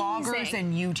between amazing. bloggers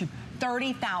and YouTube.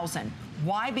 30,000.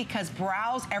 Why? Because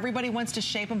brows, everybody wants to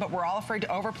shape them, but we're all afraid to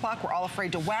overpluck. We're all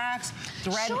afraid to wax,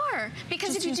 thread. Sure,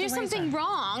 because if you do something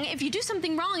wrong,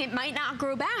 it might not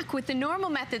grow back with the normal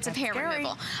methods of hair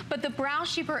removal. But the Brow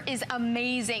Shaper is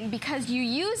amazing because you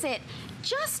use it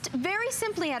just very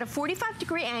simply at a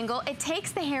 45-degree angle. It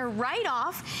takes the hair right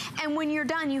off, and when you're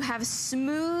done, you have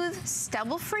smooth,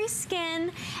 stubble-free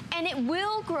skin, and it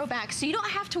will grow back. So you don't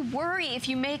have to worry if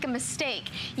you make a mistake.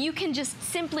 You can just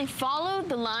simply follow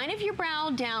the line of your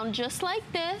brow down just like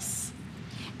this,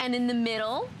 and in the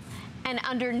middle, and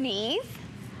underneath.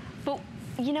 But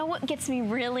you know what gets me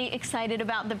really excited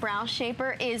about the Brow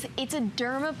Shaper is it's a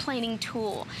dermaplaning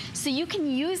tool. So you can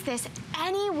use this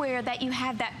anywhere that you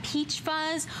have that peach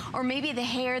fuzz or maybe the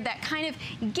hair that kind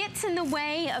of gets in the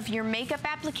way of your makeup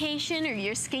application or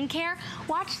your skincare.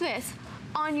 Watch this.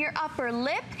 On your upper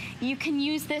lip, you can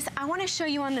use this. I want to show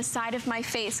you on the side of my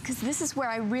face because this is where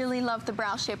I really love the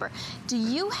Brow Shaper. Do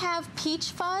you have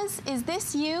peach fuzz? Is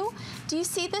this you? Do you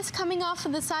see this coming off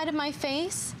of the side of my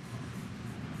face?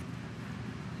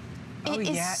 It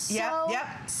is so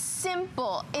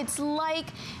simple. It's like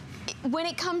when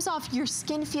it comes off, your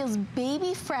skin feels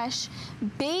baby fresh,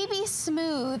 baby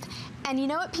smooth. And you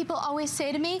know what people always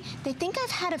say to me? They think I've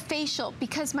had a facial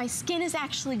because my skin is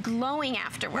actually glowing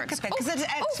afterwards. Look at that, because it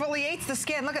exfoliates the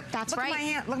skin. Look at that's look right. At my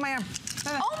hand. Look at my arm.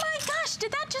 Oh my gosh,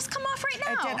 did that just come off right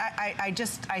now? It did.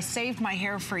 I saved my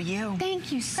hair for you.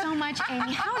 Thank you so much,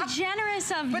 Amy. How generous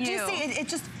of you. But do you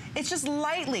see, it's just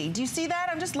lightly. Do you see that?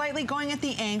 I'm just lightly going at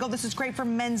the angle. This is great for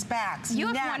men's backs. You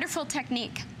have wonderful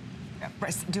technique.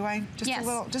 Do I?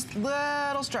 Just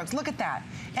little strokes. Look at that.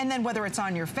 And then whether it's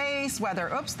on your face,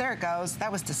 oops, there it goes.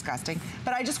 That was disgusting.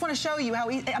 But I just want to show you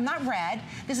how easy, I'm not red.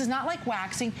 This is not like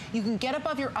waxing. You can get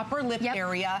above your upper lip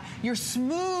area. You're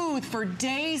smooth for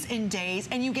days and days,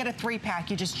 and you get a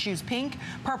 3-pack. You just choose pink,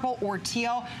 purple, or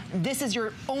teal. This is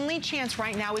your only chance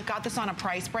right now. We've got this on a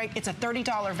price break. It's a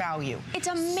 $30 value. It's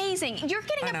amazing. You're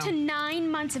getting up to 9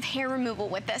 months of hair removal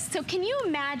with this. So can you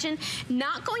imagine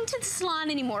not going to the salon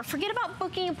anymore? Forget about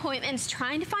booking appointments,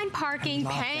 trying to find parking,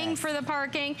 paying for the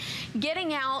parking,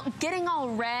 getting out, getting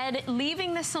all red,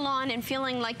 leaving the salon and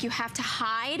feeling like you have to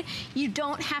hide. You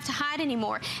don't have to hide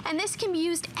anymore. And this can be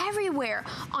used everywhere.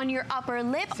 On your upper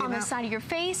lip, on the side of your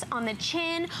face, on the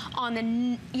chin, on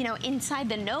the, inside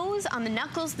the nose, on the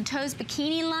knuckles, the toes,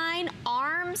 bikini line,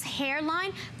 arms. arms,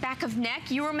 hairline, back of neck.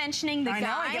 You were mentioning the guys. I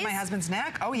know, I get my husband's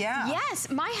neck. Oh, yeah. Yes,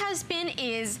 my husband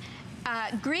is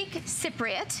Greek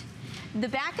Cypriot. The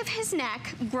back of his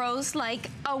neck grows like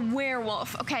a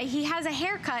werewolf, okay? He has a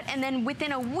haircut, and then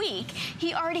within a week,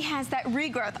 he already has that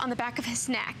regrowth on the back of his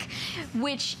neck,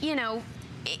 which, you know,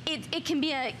 it can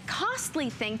be a costly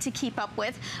thing to keep up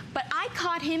with, but I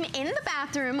caught him in the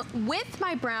bathroom with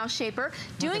my brow shaper,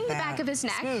 doing the back of his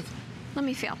neck. Smooth. Let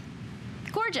me feel.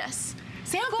 Gorgeous.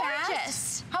 See how Gorgeous.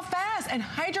 fast? How fast? And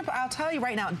I'll tell you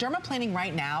right now, dermaplaning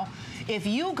right now, if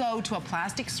you go to a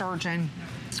plastic surgeon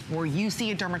or you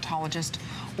see a dermatologist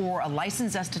or a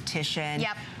licensed esthetician,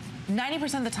 yep.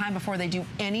 90% of the time before they do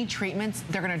any treatments,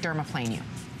 they're gonna dermaplane you.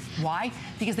 Why?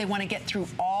 Because they want to get through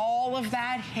all of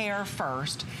that hair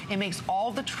first. It makes all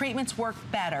the treatments work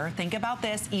better. Think about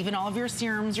this, even all of your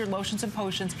serums, your lotions and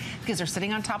potions, because they're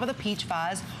sitting on top of the peach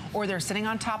fuzz, or they're sitting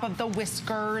on top of the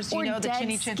whiskers, you know, the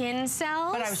chinny chin. Skin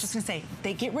cells. But I was just gonna say,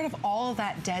 they get rid of all of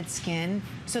that dead skin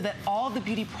so that all the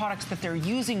beauty products that they're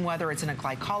using, whether it's in a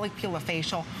glycolic peel, a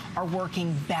facial, are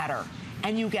working better.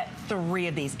 And you get 3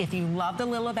 of these. If you love the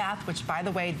Lilibath, which by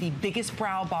the way, the biggest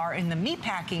brow bar in the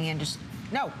meatpacking industry,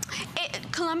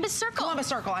 Columbus Circle. Columbus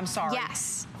Circle, I'm sorry.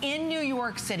 Yes. In New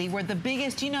York City, we're the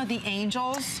biggest, you know, the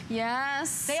Angels?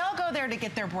 Yes. They all go there to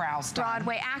get their brows done.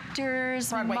 Broadway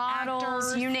actors,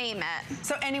 models, you name it.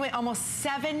 So anyway, almost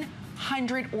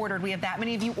 700 ordered. We have that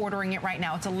many of you ordering it right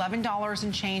now. It's $11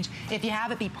 and change. If you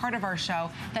have it, be part of our show.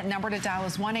 That number to dial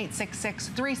is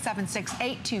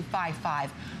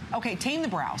 1-866-376-8255. Okay, tame the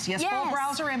brows. Yes, full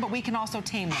brows are in, but we can also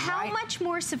tame them, How right? much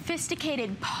more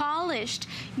sophisticated, polished,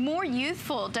 more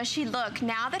youthful does she look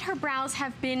now that her brows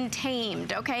have been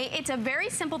tamed, okay? It's a very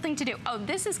simple thing to do. Oh,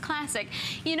 this is classic.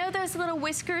 You know those little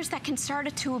whiskers that can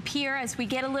start to appear as we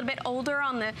get a little bit older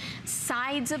on the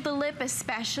sides of the lip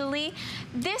especially?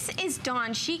 This is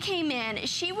Dawn. She came in,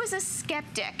 she was a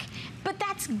skeptic. But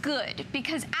that's good,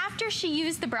 because after she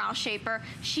used the brow shaper,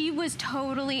 she was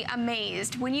totally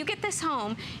amazed. When you get this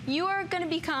home, you are gonna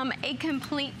become a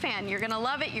complete fan. You're gonna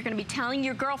love it. You're gonna be telling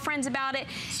your girlfriends about it.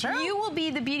 Sure. You will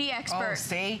be the beauty expert. Oh,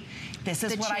 see? This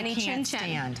is what I can't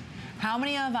stand. How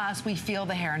many of us, we feel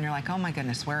the hair and you're like, oh my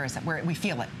goodness, where is it? Where we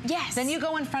feel it. Yes. Then you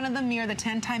go in front of the mirror, the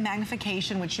 10-time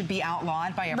magnification, which should be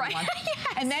outlawed by everyone. Right. Yes.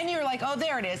 And then you're like, oh,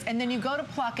 there it is. And then you go to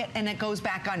pluck it and it goes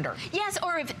back under. Yes,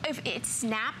 or if it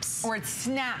snaps. Or it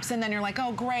snaps and then you're like,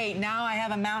 oh great, now I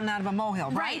have a mountain out of a molehill,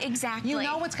 right? Right, exactly. You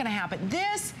know what's gonna happen.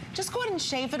 This, just go ahead and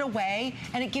shave it away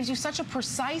and it gives you such a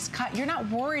precise cut. You're not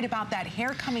worried about that hair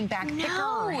coming back thicker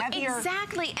or heavier.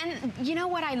 Exactly. And you know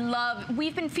what I love?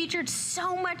 We've been featured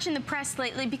so much in the press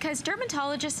lately because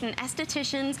dermatologists and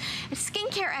estheticians and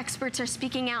skincare experts are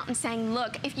speaking out and saying,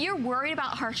 look, if you're worried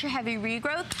about harsh or heavy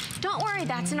regrowth, don't worry,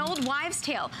 that's an old wives'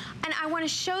 tale. And I want to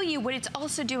show you what it's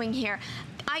also doing here.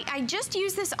 I just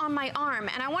used this on my arm,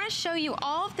 and I want to show you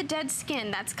all of the dead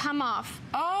skin that's come off.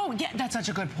 Oh, yeah, that's such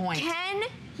a good point. Can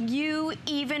you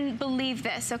even believe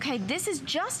this? Okay, this has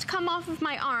just come off of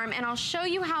my arm, and I'll show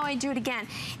you how I do it again.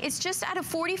 It's just at a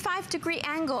 45-degree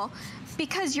angle,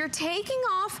 because you're taking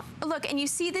off, look, and you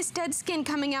see this dead skin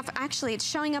coming up. Actually, it's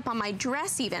showing up on my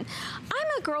dress even. I'm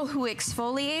a girl who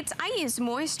exfoliates. I use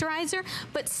moisturizer,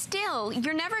 but still,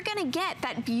 you're never gonna get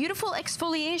that beautiful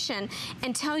exfoliation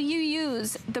until you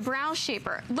use the brow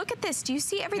shaper. Look at this. Do you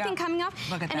see everything coming off?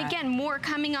 Look at that. And again, more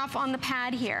coming off on the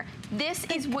pad here. This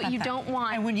is what you don't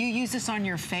want. And when you use this on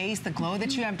your face, the glow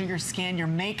that you have to your skin, your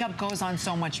makeup goes on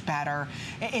so much better.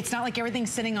 It's not like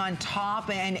everything's sitting on top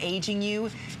and aging you.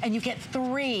 And you get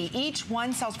 3. Each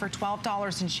one sells for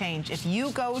 $12 and change. If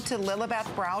you go to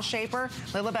Lilibath Brow Shaper,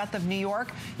 Lilibath of New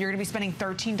York, you're gonna be spending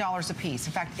 $13 a piece.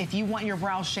 In fact, if you want your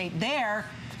brow shaped there,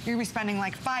 you're gonna be spending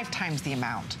like 5 times the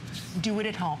amount. Do it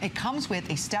at home. It comes with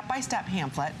a step-by-step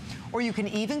pamphlet, or you can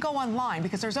even go online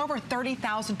because there's over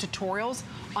 30,000 tutorials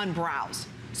on brows.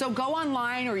 So go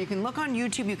online, or you can look on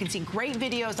YouTube. You can see great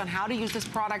videos on how to use this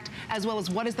product, as well as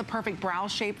what is the perfect brow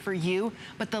shape for you.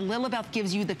 But the Lilibath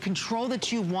gives you the control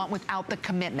that you want without the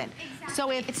commitment. Exactly.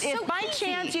 So if by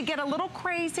chance you get a little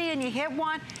crazy and you hit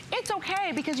one, it's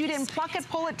okay because you didn't pluck it,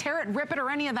 pull it, tear it, rip it, or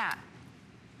any of that.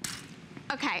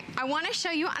 Okay, I want to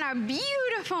show you on our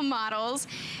beautiful models.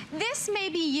 This may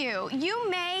be you. You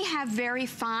may have very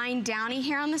fine downy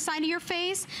hair on the side of your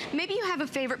face. Maybe you have a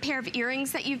favorite pair of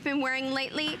earrings that you've been wearing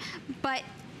lately, but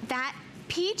that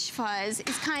peach fuzz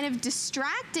is kind of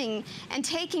distracting and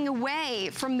taking away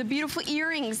from the beautiful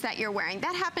earrings that you're wearing.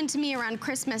 That happened to me around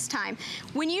Christmas time.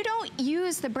 When you don't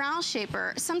use the brow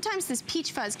shaper, sometimes this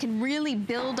peach fuzz can really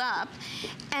build up.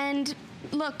 And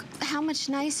look how much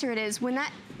nicer it is when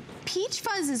that peach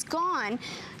fuzz is gone.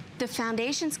 The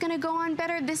foundation's gonna go on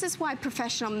better. This is why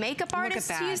professional makeup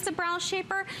artists use the brow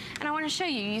shaper. And I wanna show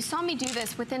you, you saw me do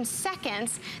this. Within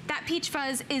seconds, that peach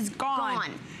fuzz is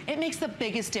gone. It makes the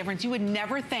biggest difference. You would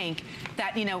never think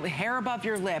that, you know, hair above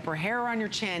your lip or hair on your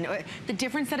chin, the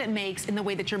difference that it makes in the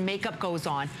way that your makeup goes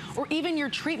on, or even your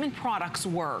treatment products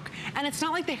work. And it's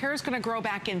not like the hair is gonna grow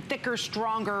back in thicker,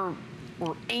 stronger,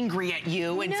 or angry at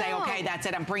you and say, okay, that's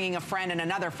it, I'm bringing a friend and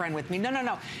another friend with me. No, no,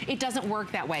 no, it doesn't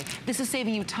work that way. This is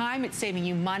saving you time, it's saving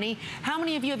you money. How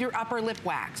many of you have your upper lip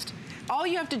waxed? All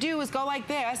you have to do is go like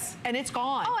this and it's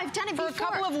gone. Oh, I've done it before. For a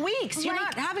couple of weeks. You're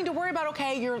not having to worry about,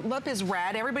 okay, your lip is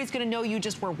red. Everybody's gonna know you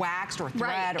just were waxed or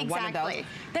thread or one of those.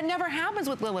 That never happens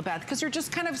with Lilibeth because you're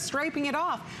just kind of scraping it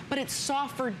off. But it's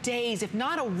soft for days, if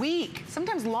not a week,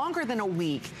 sometimes longer than a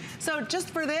week. So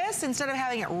just for this, instead of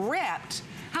having it ripped,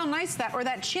 how nice that, or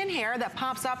that chin hair that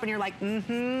pops up and you're like,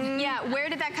 Yeah, where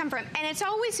did that come from? And it's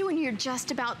always when you're just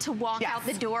about to walk out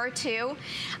the door too.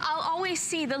 I'll always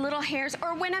see the little hairs,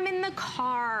 or when I'm in the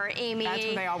car, Amy. That's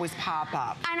when they always pop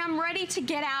up. And I'm ready to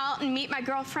get out and meet my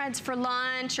girlfriends for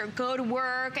lunch or go to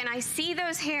work, and I see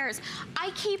those hairs.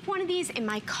 I keep one of these in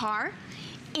my car,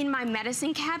 in my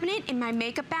medicine cabinet, in my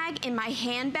makeup bag, in my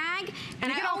handbag.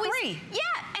 And I always, 3. Yeah,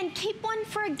 and keep one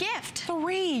for a gift.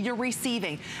 3 you're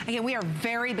receiving. Again, we are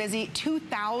very busy.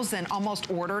 2,000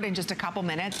 almost ordered in just a couple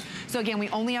minutes. So again, we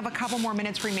only have a couple more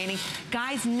minutes remaining.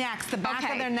 Guys, next, the back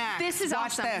of their neck. This is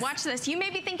awesome. This. Watch this. You may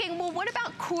be thinking, well, what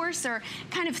about coarse or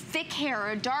kind of thick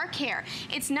hair or dark hair?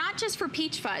 It's not just for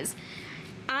peach fuzz.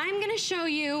 I'm gonna show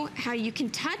you how you can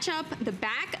touch up the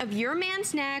back of your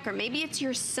man's neck, or maybe it's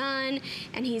your son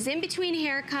and he's in between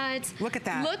haircuts. Look at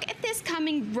that. Look at this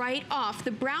coming right off.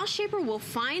 The brow shaper will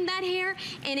find that hair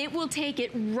and it will take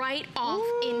it right off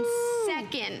in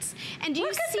seconds. And do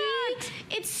you see?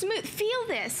 It's smooth. Feel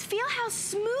this. Feel how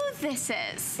smooth this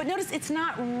is. But notice it's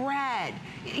not red.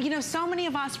 You know, so many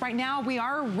of us right now, we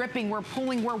are ripping, we're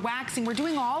pulling, we're waxing, we're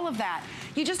doing all of that.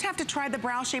 You just have to try the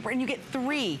brow shaper and you get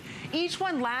 3. Each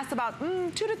one lasts about 2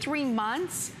 to 3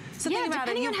 months. So yeah, think about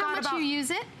depending it. on how much you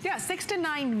use it. Yeah, 6 to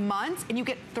 9 months, and you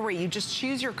get 3. You just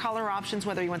choose your color options,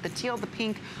 whether you want the teal, the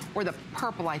pink, or the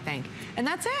purple, I think. And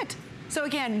that's it. So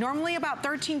again, normally about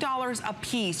 $13 a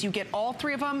piece. You get all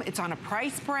 3 of them. It's on a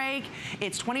price break.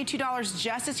 It's $22.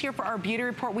 Jess is here for our beauty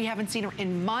report. We haven't seen her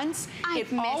in months.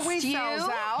 It always sells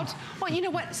out. Well, you know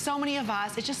what? So many of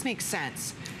us, it just makes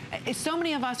sense. So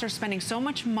many of us are spending so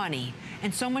much money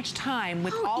and so much time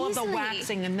with all of the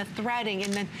waxing and the threading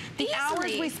and then the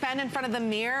hours we spend in front of the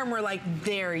mirror and we're like,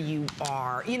 there you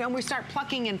are. You know, we start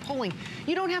plucking and pulling.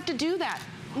 You don't have to do that.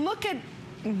 Look at,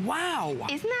 wow.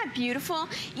 Isn't that beautiful?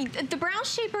 The brow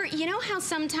shaper, you know how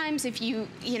sometimes if you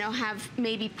have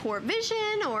maybe poor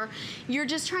vision or you're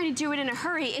just trying to do it in a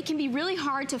hurry, it can be really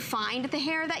hard to find the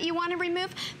hair that you want to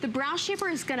remove. The brow shaper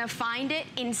is going to find it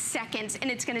in seconds and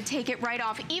it's going to take it right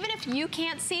off. Even if you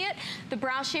can't see it, the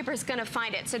brow shaper is going to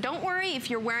find it. So don't worry if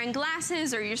you're wearing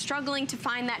glasses or you're struggling to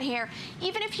find that hair.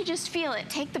 Even if you just feel it,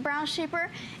 take the brow shaper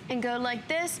and go like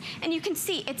this, and you can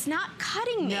see it's not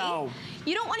cutting me. No.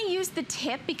 You don't want to use the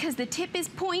tip because the tip is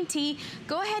pointy.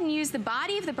 Go ahead and use the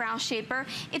body of the brow shaper.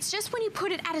 It's just when you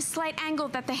put it at a slight angle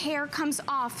that the hair comes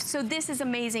off. So this is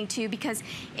amazing too because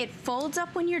it folds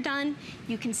up when you're done.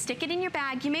 You can stick it in your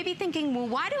bag. You may be thinking, well,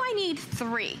 why do I need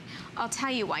 3? I'll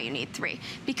tell you why you need 3.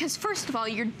 Because first of all,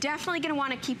 you're definitely going to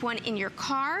want to keep one in your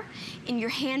car, in your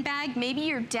handbag, maybe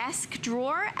your desk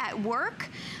drawer at work,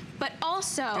 but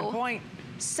also good point.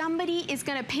 Somebody is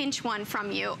gonna pinch one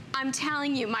from you. I'm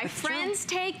telling you, my friends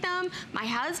take them, my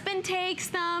husband takes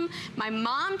them, my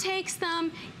mom takes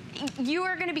them. You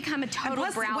are gonna become a total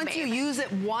brow babe. Once you use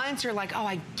it once, you're like, oh,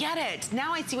 I get it.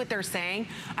 Now I see what they're saying.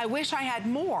 I wish I had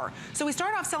more. So we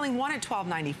started off selling 1 at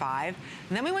 $12.95, and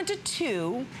then we went to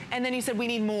 2, and then you said, we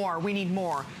need more, we need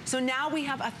more. So now we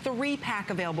have a 3-pack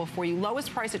available for you.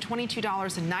 Lowest price at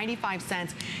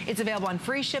 $22.95. It's available on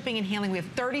free shipping and handling. We have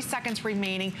 30 seconds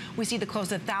remaining. We see the close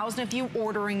to 1,000 of you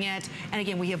ordering it. And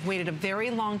again, we have waited a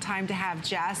very long time to have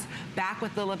Jess back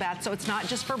with Lilibeth. So it's not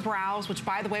just for brows, which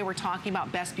by the way, we're talking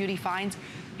about best beauty finds.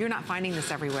 You're not finding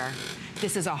this everywhere.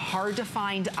 This is a hard to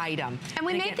find item. And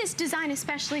we made this design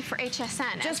especially for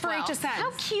HSN. Just for HSN.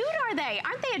 How cute are they?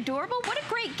 Aren't they adorable? What a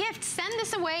great gift. Send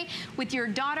this away with your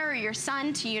daughter or your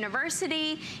son to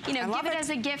university. You know, give it as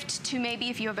a gift to maybe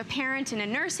if you have a parent in a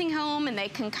nursing home and they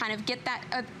can kind of get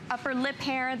that upper lip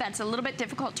hair that's a little bit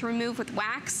difficult to remove with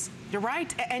wax. You're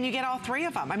right, and you get all 3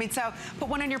 of them. I mean, so put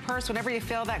one in your purse whenever you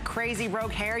feel that crazy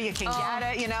rogue hair, you can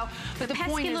get it, you know. But the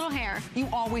point is, little hair. You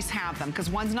always have them because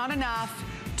one's not enough.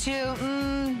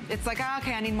 2, it's like,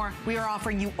 okay, I need more. We are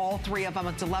offering you all 3 of them.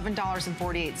 It's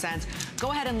 $11.48.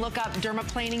 Go ahead and look up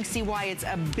dermaplaning, see why it's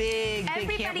a big hit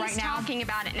right now. Everybody's talking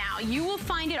about it now. You will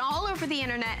find it all over the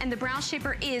internet, and the Brow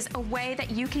Shaper is a way that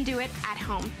you can do it at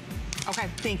home. Okay,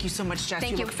 thank you so much, Jess.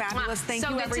 Thank you. Look fabulous. Thank so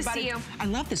you, good everybody. To see you. I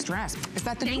love this dress. Is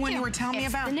that the new one you were telling me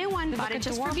about? The new one. Bought it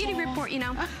just for Beauty Report, you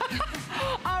know.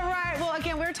 All right. Well,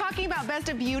 again, we're talking about best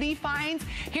of beauty finds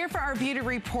here for our beauty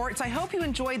report. So I hope you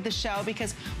enjoyed the show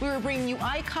because we were bringing you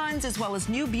icons as well as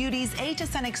new beauties,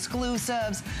 HSN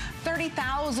exclusives,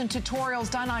 30,000 tutorials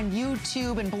done on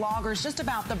YouTube and bloggers just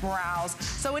about the brows.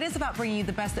 So it is about bringing you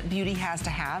the best that beauty has to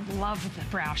have. Love the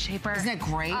Brow Shaper. Isn't it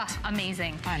great?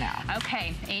 Amazing. I know.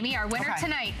 Okay, Amy, our winner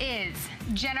tonight is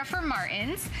Jennifer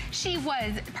Martins. She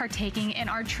was partaking in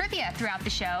our trivia throughout the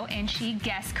show, and she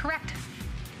guessed correct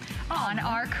on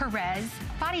our Carez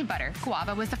body butter.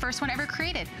 Guava was the first one ever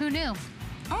created. Who knew?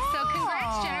 So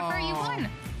congrats, Jennifer, you won.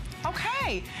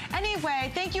 Okay.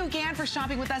 Anyway, thank you again for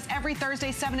shopping with us every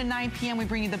Thursday, 7 to 9 p.m. We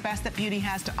bring you the best that beauty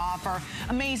has to offer.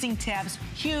 Amazing tips,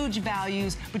 huge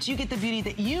values, but you get the beauty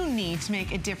that you need to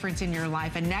make a difference in your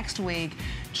life. And next week,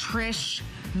 Trish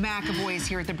McAvoy is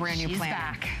here at the brand new Planet.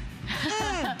 Back.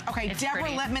 Okay, It's Deborah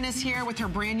pretty. Littman is here with her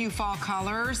brand new fall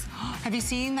colors. Have you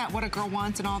seen that What a Girl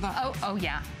Wants and all the... Oh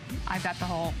yeah. I've got the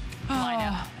whole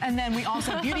lineup. And then we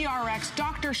also, Beauty RX,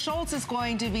 Dr. Schultz is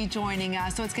going to be joining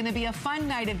us. So it's going to be a fun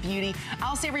night of beauty.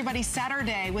 I'll see everybody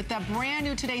Saturday with the brand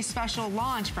new Today's Special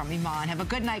launch from Iman. Have a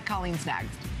good night. Colleen's next.